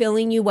what's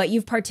fulfilling you, what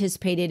you've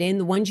participated in,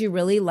 the ones you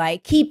really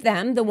like. Keep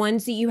them. The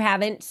ones that you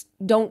haven't,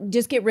 don't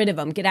just get rid of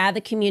them. Get out of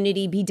the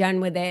community, be done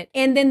with it.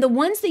 And then the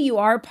ones that you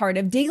are part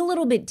of, dig a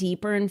little bit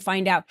deeper and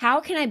find out, how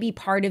can I be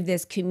part of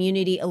this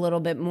community a little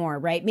bit more,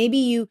 right? Maybe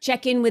you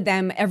check in with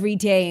them every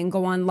day and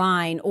go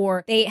online,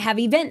 or they have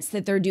events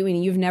that they're doing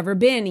and you've never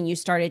been and you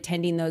start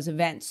attending those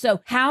events.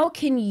 So how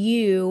can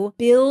you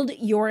build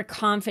your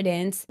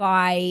confidence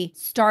by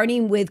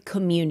starting with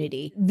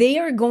community? They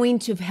are going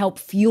to help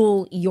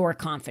fuel your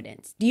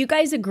confidence. Do you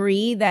guys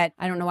agree that,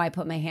 I don't know why I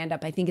put my hand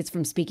up. I think it's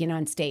from speaking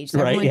on stage.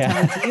 So right,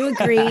 yeah. Do you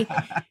agree?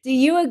 Do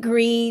you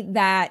agree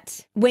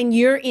that when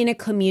you're in a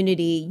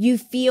community, you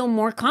feel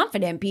more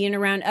confident being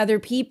around other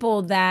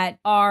people that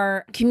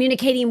are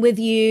communicating with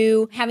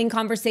you, having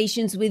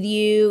conversations with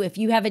you? If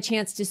you have a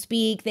chance to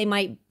speak, they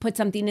might put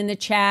something in the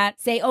chat,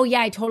 say, oh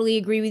yeah, I totally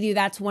agree with you.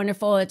 That's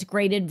wonderful. It's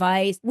great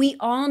advice. We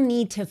all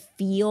need to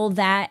feel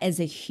that as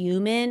a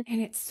human.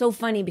 And it's so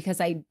funny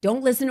because I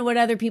don't listen to what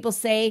other people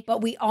say,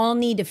 but we all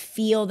need to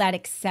feel that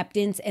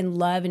acceptance and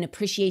love and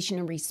appreciation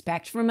and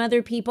respect from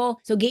other people.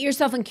 So get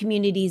yourself in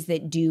communities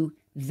that do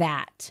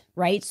that,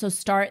 right? So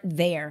start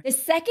there. The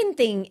second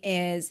thing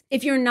is,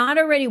 if you're not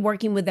already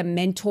working with a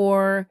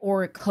mentor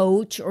or a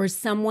coach or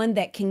someone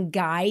that can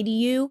guide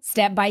you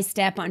step by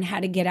step on how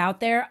to get out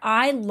there,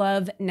 I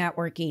love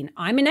networking.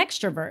 I'm an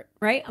extrovert,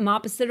 right? I'm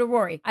opposite of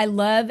Rory. I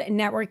love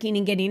networking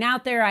and getting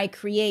out there. I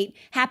create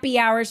happy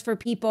hours for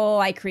people.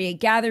 I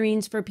create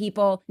gatherings for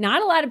people.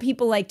 Not a lot of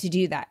people like to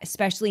do that,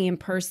 especially in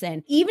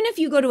person. Even if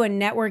you go to a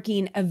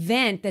networking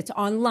event that's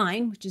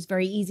online, which is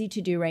very easy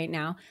to do right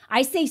now,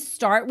 I say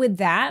start with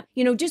that.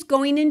 Just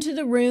going into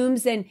the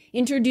rooms and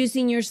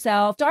introducing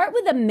yourself. Start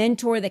with a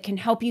mentor that can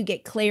help you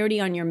get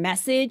clarity on your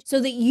message so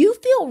that you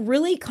feel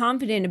really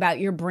confident about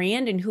your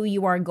brand and who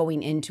you are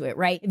going into it,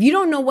 right? If you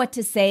don't know what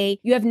to say,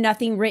 you have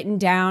nothing written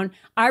down.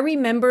 I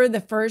remember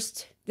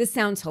this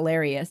sounds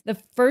hilarious. The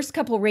first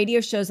couple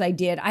radio shows I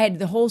did, I had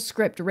the whole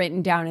script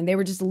written down and they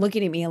were just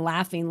looking at me and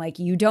laughing like,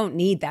 you don't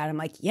need that. I'm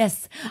like,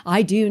 yes,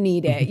 I do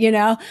need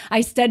it.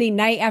 I studied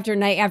night after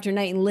night after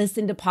night and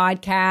listened to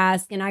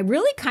podcasts. And I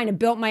really kind of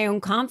built my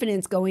own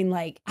confidence going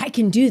like, I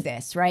can do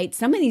this, right?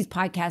 Some of these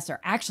podcasts are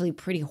actually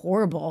pretty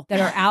horrible that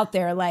are out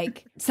there.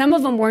 Like some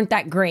of them weren't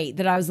that great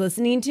that I was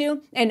listening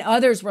to and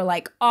others were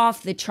like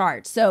off the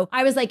charts. So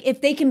I was like, if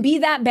they can be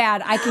that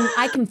bad,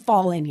 I can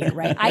fall in here,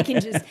 right? I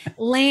can just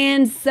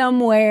land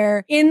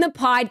somewhere in the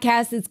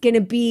podcast. It's going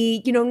to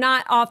be,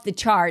 not off the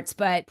charts,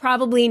 but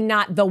probably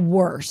not the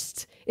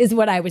worst is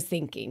what I was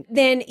thinking.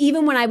 Then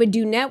even when I would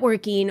do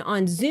networking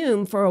on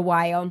Zoom for a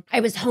while, I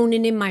was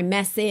honing in my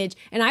message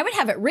and I would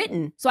have it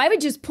written. So I would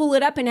just pull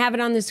it up and have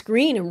it on the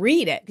screen and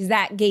read it because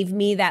that gave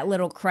me that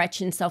little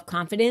crutch and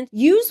self-confidence.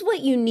 Use what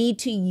you need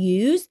to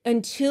use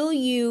until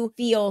you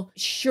feel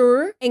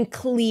sure and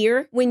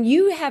clear. When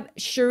you have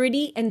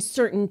surety and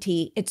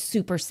certainty, it's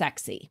super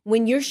sexy.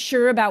 When you're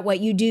sure about what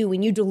you do,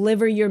 when you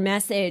deliver your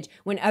message,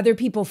 when other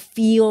people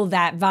feel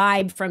that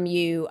vibe from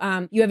you,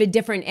 you have a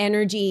different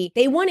energy.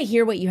 They want to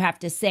hear what you have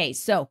to say.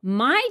 So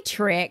my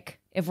trick,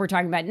 if we're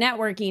talking about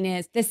networking,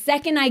 is the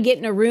second I get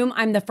in a room,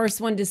 I'm the first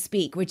one to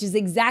speak, which is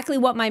exactly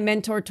what my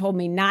mentor told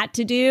me not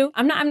to do.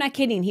 I'm not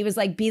kidding. He was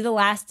like, be the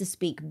last to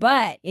speak.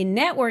 But in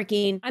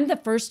networking, I'm the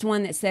first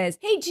one that says,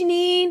 hey,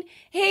 Janine.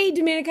 Hey,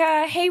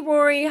 Dominica. Hey,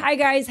 Rory. Hi,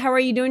 guys. How are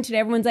you doing today?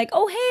 Everyone's like,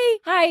 oh,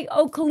 hey. Hi.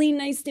 Oh, Colleen,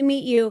 nice to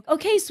meet you.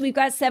 Okay, so we've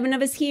got 7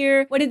 of us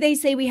here. What did they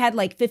say? We had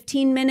like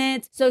 15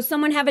 minutes. So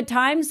someone have a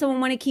time?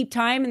 Someone want to keep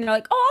time? And they're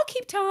like, oh, I'll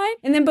keep time.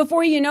 And then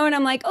before you know it,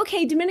 I'm like,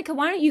 okay, Dominica,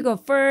 why don't you go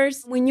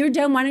first? When you're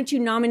done, why don't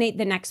you nominate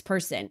the next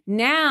person?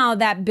 Now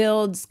that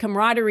builds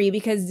camaraderie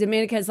because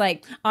Dominica's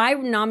like, I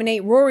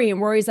nominate Rory,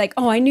 and Rory's like,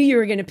 oh, I knew you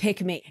were going to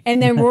pick me.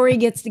 And then Rory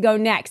gets to go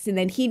next, and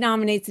then he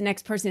nominates the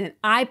next person, and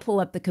I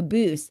pull up the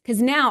caboose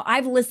because now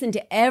I've listened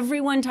to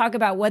everyone talk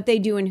about what they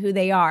do and who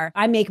they are.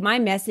 I make my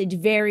message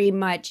very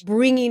much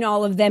bringing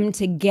all of them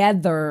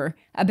together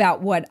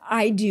about what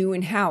I do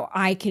and how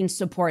I can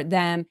support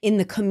them in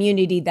the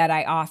community that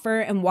I offer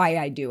and why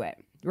I do it.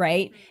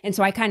 Right? And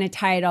so I kind of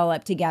tie it all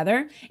up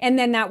together. And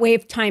then that way,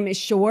 if time is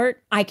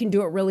short, I can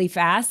do it really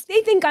fast. They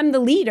think I'm the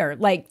leader.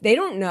 Like they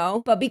don't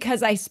know, but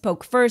because I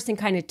spoke first and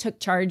kind of took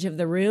charge of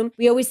the room,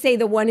 we always say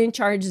the one in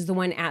charge is the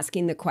one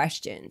asking the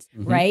questions,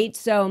 right?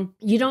 So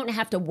you don't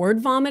have to word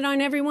vomit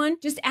on everyone.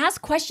 Just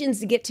ask questions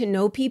to get to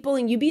know people,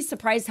 and you'd be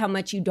surprised how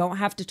much you don't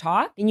have to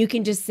talk. And you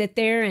can just sit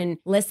there and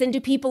listen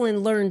to people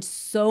and learn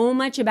so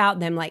much about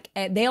them. Like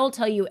they'll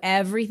tell you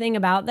everything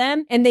about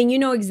them, and then you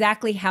know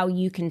exactly how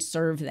you can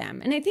serve them.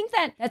 And I think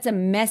that that's a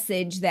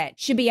message that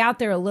should be out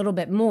there a little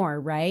bit more,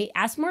 right?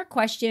 Ask more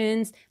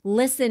questions,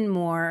 listen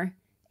more,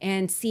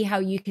 and see how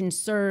you can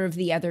serve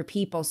the other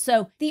people.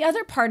 So the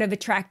other part of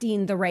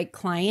attracting the right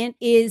client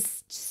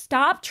is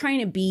stop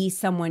trying to be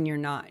someone you're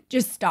not.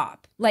 Just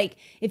stop. Like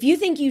if you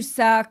think you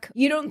suck,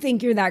 you don't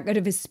think you're that good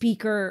of a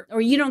speaker,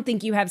 or you don't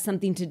think you have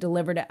something to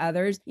deliver to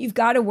others, you've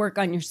got to work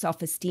on your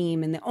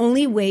self-esteem. And the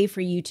only way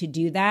for you to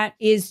do that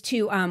is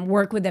to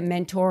work with a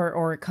mentor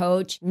or a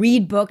coach,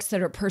 read books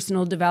that are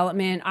personal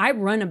development. I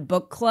run a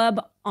book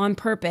club on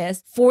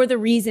purpose for the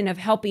reason of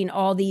helping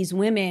all these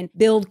women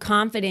build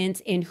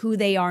confidence in who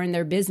they are in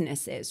their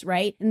businesses,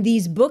 right? And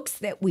these books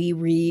that we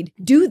read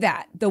do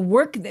that. The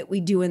work that we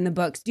do in the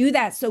books do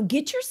that. So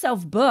get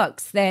yourself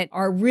books that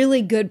are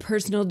really good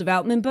personal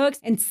development books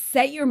and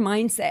set your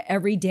mindset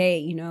every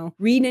day,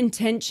 read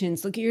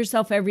intentions, look at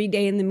yourself every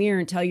day in the mirror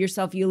and tell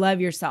yourself you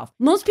love yourself.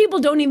 Most people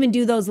don't even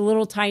do those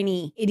little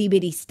tiny itty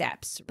bitty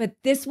steps, but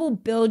this will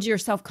build your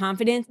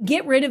self-confidence.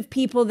 Get rid of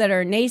people that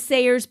are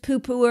naysayers,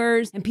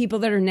 poo-pooers, and people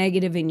that are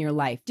negative in your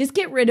life. Just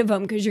get rid of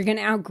them because you're going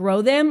to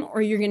outgrow them or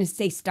you're going to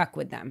stay stuck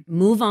with them.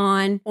 Move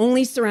on.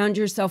 Only surround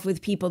yourself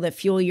with people that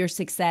fuel your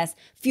success,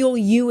 fuel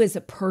you as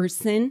a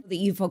person that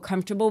you feel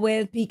comfortable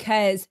with,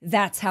 because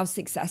that's how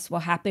success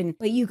will happen.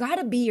 But you got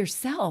to be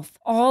yourself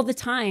all the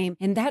time.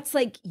 And that's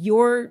like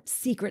your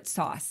secret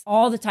sauce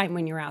all the time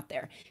when you're out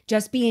there,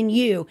 just being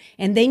you.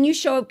 And then you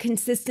show up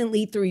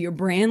consistently through your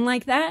brand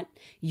like that,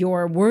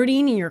 your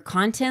wording and your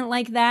content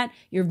like that,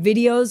 your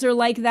videos are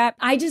like that.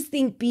 I just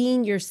think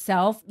being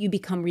yourself, you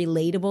become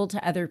relatable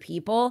to other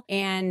people,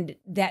 and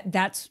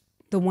that's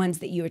the ones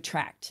that you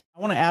attract. I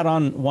want to add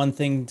on one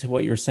thing to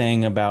what you're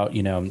saying about,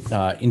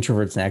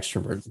 introverts and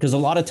extroverts, because a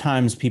lot of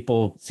times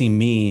people see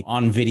me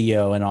on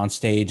video and on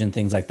stage and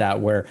things like that,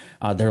 where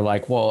they're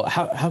like, well,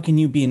 how can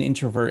you be an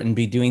introvert and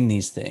be doing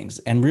these things?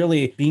 And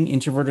really being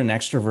introverted and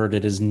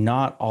extroverted is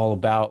not all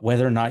about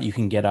whether or not you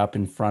can get up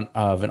in front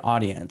of an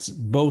audience.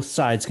 Both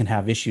sides can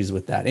have issues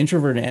with that.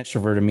 Introverted and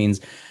extroverted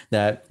means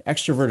that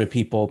extroverted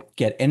people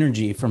get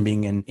energy from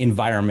being in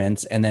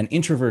environments, and then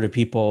introverted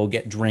people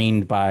get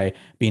drained by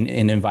being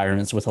in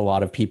environments with a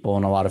lot of people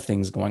and a lot of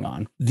things going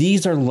on.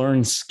 These are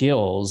learned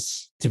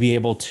skills to be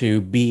able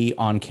to be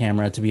on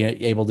camera, to be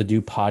able to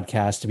do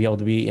podcasts, to be able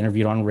to be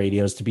interviewed on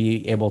radios, to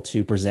be able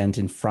to present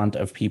in front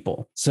of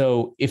people.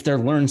 So if they're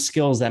learned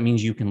skills, that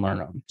means you can learn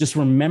them. Just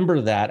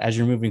remember that as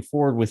you're moving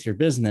forward with your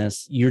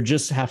business, you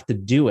just have to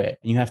do it.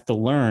 You have to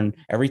learn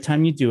every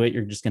time you do it.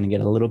 You're just going to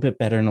get a little bit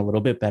better and a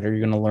little bit better.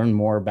 You're going to learn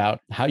more about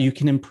how you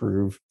can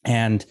improve,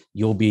 and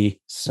you'll be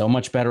so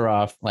much better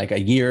off. Like a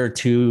year or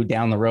two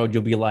down the road,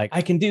 you'll be like,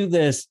 I can do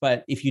this.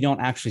 But if you don't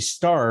actually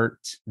start,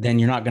 then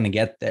you're not going to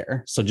get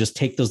there. So just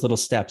take those little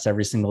steps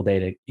every single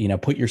day to,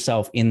 put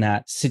yourself in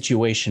that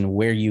situation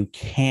where you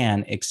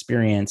can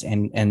experience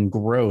and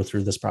grow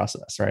through this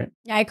process, right?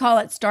 I call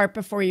it start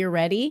before you're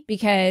ready,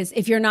 because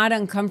if you're not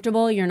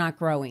uncomfortable, you're not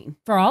growing,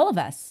 for all of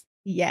us.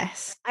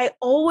 Yes. I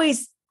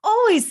always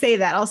say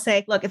that. I'll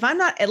say, look, if I'm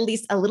not at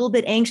least a little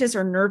bit anxious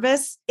or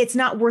nervous, it's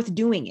not worth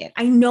doing it.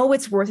 I know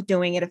it's worth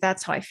doing it if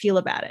that's how I feel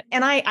about it.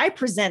 And I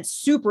present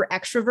super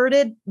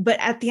extroverted, but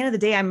at the end of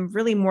the day, I'm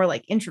really more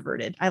like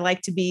introverted.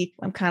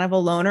 I'm kind of a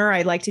loner.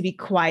 I like to be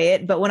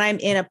quiet, but when I'm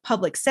in a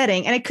public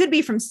setting, and it could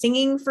be from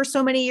singing for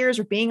so many years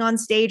or being on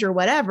stage or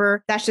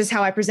whatever, that's just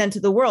how I present to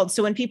the world.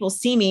 So when people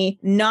see me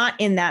not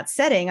in that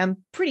setting, I'm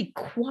pretty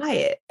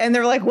quiet and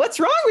they're like, what's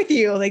wrong with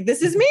you? Like,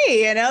 this is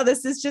me,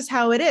 this is just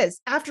how it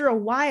is. After a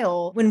while,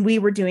 when we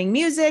were doing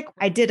music,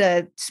 I did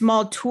a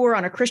small tour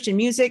on a Christian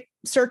music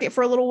circuit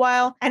for a little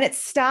while, and it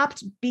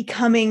stopped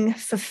becoming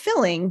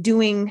fulfilling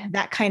doing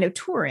that kind of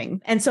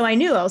touring. And so I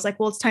was like,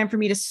 well, it's time for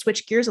me to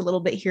switch gears a little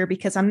bit here,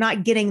 because I'm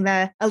not getting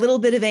a little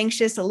bit of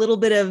anxious, a little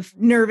bit of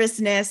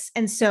nervousness.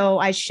 And so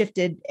I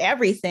shifted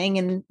everything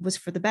and was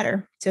for the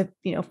better to,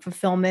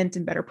 fulfillment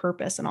and better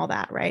purpose and all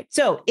that. Right.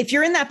 So if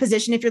you're in that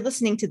position, if you're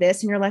listening to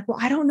this and you're like, well,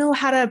 I don't know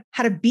how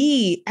to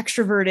be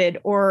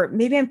extroverted, or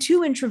maybe I'm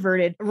too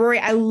introverted. Rory,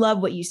 I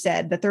love what you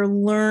said, that they're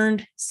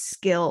learned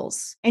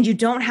skills and you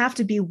don't have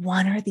to be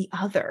one or the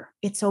other.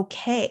 It's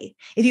okay.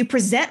 If you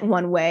present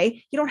one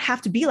way, you don't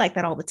have to be like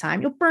that all the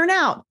time. You'll burn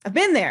out. I've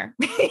been there.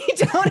 You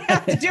don't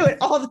have to do it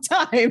all the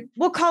time.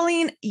 Well,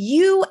 Colleen,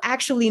 you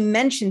actually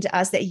mentioned to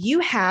us that you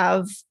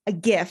have a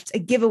gift, a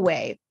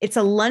giveaway. It's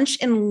a lunch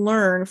and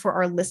learn for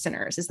our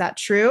listeners. Is that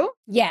true?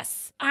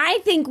 Yes. I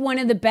think one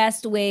of the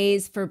best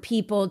ways for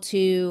people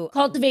to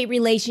cultivate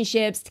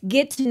relationships, to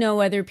get to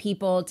know other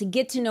people,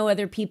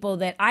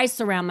 that I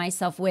surround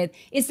myself with,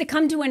 is to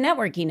come to a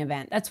networking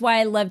event. That's why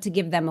I love to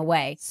give them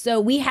away.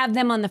 So we have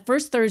them on the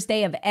first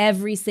Thursday of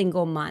every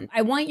single month.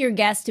 I want your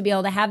guests to be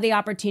able to have the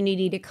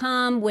opportunity to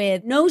come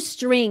with no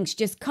strings,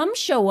 just come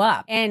show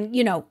up and,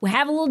 we'll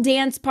have a little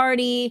dance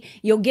party.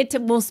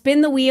 We'll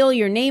spin the wheel.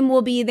 Your name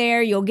will be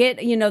there. You'll get,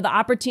 the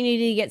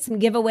opportunity to get some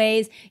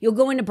giveaways. You'll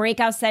go into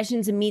breakout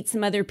sessions and meet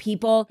some other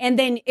people. And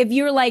then if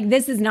you're like,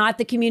 this is not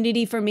the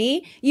community for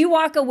me, you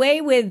walk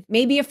away with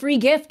maybe a free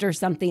gift or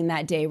something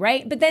that day,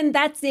 right? But then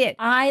that's it.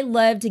 I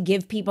love to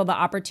give people the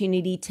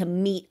opportunity to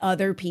meet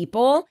other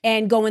people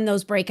and go in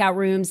those breakout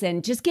rooms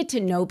and just get to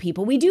know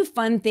people. We do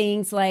fun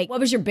things like, what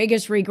was your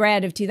biggest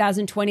regret of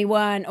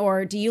 2021?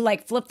 Or do you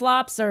like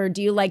flip-flops, or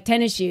do you like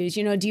tennis shoes?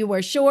 Do you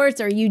wear shorts,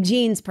 or are you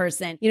jeans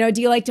person?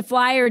 Do you like to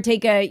fly or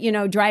take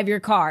drive your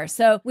car?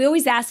 So we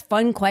always ask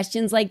fun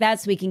questions like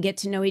that so we can get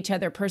to know each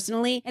other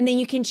personally. And then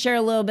you can share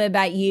a little bit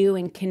about you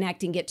and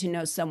connect and get to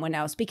know someone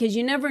else, because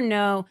you never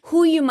know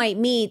who you might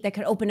meet that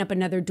could open up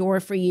another door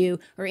for you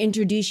or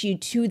introduce you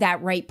to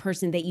that right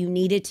person that you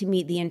needed to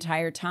meet the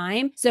entire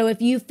time. So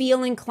if you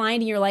feel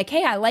inclined and you're like,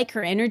 hey, I like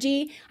her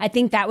energy, I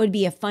think that would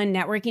be a fun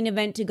networking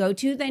event to go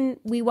to, then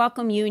we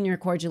welcome you and you're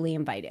cordially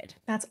invited.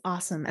 That's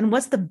awesome. And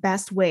what's the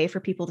best way for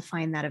people to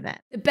find that event?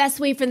 The best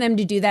way for them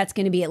to do that's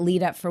going to be at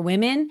Lead Up for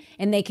Women,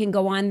 and they can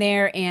go on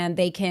there and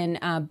they can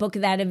book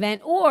that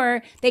event,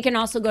 or they can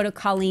also go to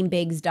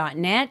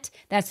ColleenBiggs.net.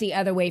 That's the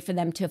other way for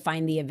them to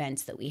find the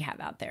events that we have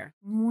out there.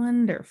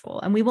 Wonderful.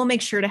 And we will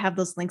make sure to have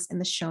those links in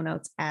the show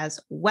notes as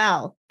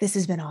well. This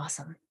has been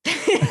awesome.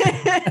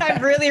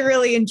 I've really,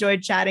 really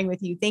enjoyed chatting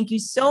with you. Thank you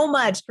so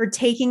much for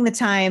taking the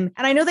time.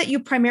 And I know that you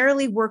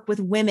primarily work with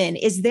women.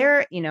 Is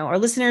there, our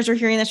listeners are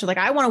hearing this, you're like,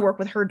 I want to work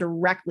with her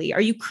directly.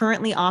 Are you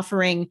currently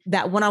offering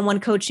that one-on-one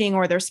coaching,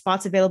 or are there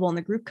spots available in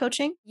the group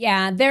coaching?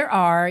 Yeah, there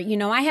are.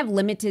 I have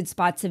limited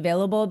spots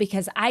available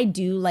because I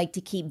do like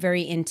to keep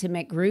very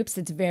intimate groups.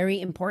 It's very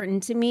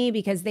important to me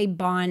because they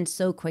bond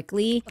so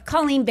quickly.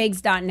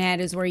 ColleenBiggs.net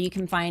is where you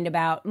can find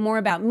more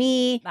about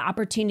me, the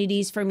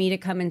opportunities for me to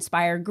come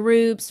inspire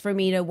groups, for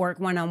me to work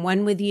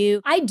one-on-one with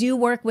you. I do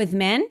work with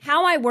men.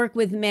 How I work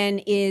with men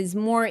is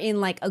more in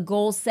like a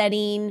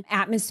goal-setting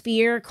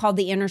atmosphere called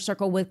the Inner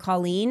Circle with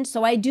Colleen.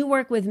 So I do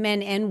work with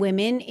men and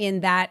women in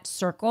that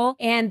circle.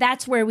 And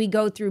that's where we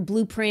go through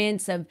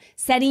blueprints of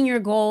setting your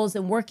goals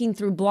and working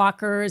through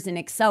blockers and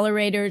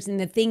accelerators and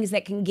the things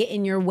that can get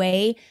in your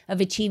way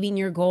of achieving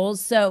your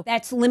goals. So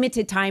that's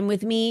limited time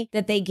with me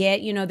that they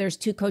get. There's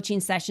 2 coaching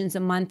sessions a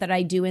month that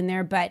I do in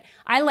there, but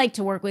I like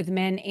to work with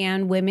men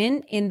and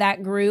women. in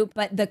that group,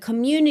 but the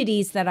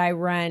communities that I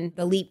run,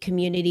 the LEAP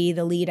community,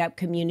 the Lead Up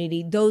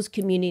community, those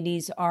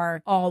communities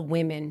are all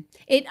women.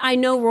 I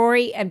know,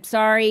 Rory, I'm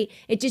sorry.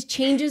 It just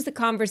changes the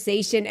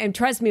conversation. And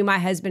trust me, my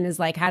husband is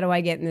like, how do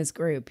I get in this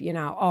group?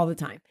 All the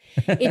time.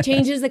 It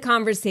changes the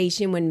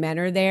conversation when men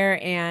are there.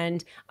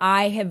 And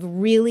I have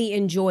really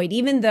enjoyed,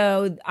 even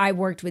though I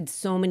worked with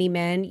so many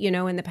men,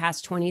 in the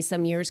past 20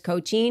 some years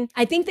coaching,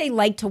 I think they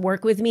like to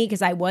work with me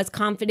because I was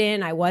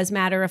confident. I was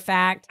matter of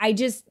fact. I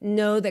just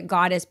know that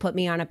God has put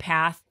me on a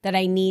path that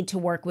I need to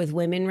work with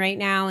women right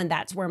now. And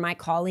that's where my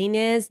calling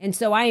is. And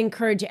so I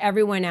encourage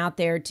everyone out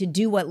there to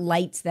do what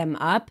lights them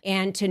up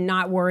and to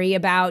not worry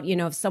about,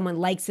 if someone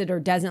likes it or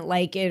doesn't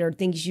like it or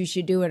thinks you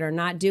should do it or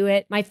not do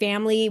it. My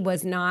family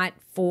was not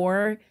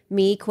for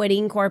me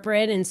quitting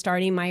corporate and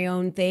starting my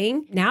own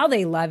thing. Now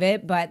they love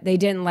it, but they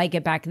didn't like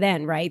it back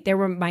then, right? They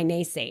were my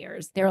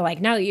naysayers. They were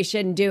like, no, you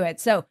shouldn't do it.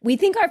 So we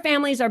think our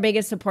family is our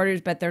biggest supporters,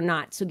 but they're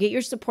not. So get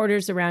your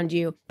supporters around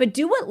you, but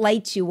do what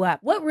lights you up.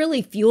 What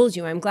really fuels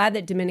you? I'm glad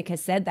that Dominica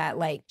said that.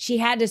 Like, she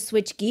had to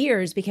switch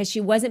gears because she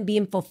wasn't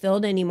being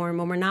fulfilled anymore. And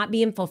when we're not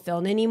being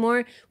fulfilled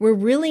anymore, we're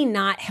really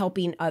not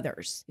helping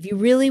others. If you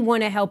really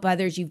want to help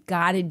others, you've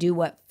got to do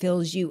what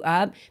fills you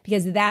up,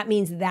 because that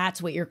means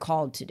that's what you're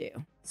called to do.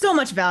 So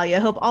much value. I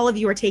hope all of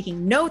you are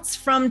taking notes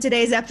from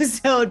today's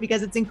episode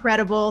because it's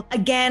incredible.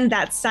 Again,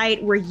 that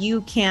site where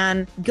you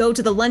can go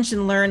to the Lunch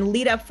and Learn,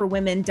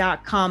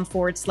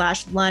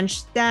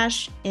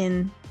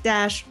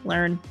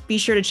 leadupforwomen.com/lunch-in-learn. Be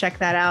sure to check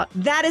that out.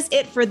 That is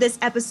it for this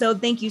episode.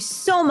 Thank you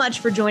so much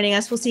for joining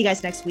us. We'll see you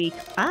guys next week.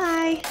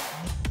 Bye.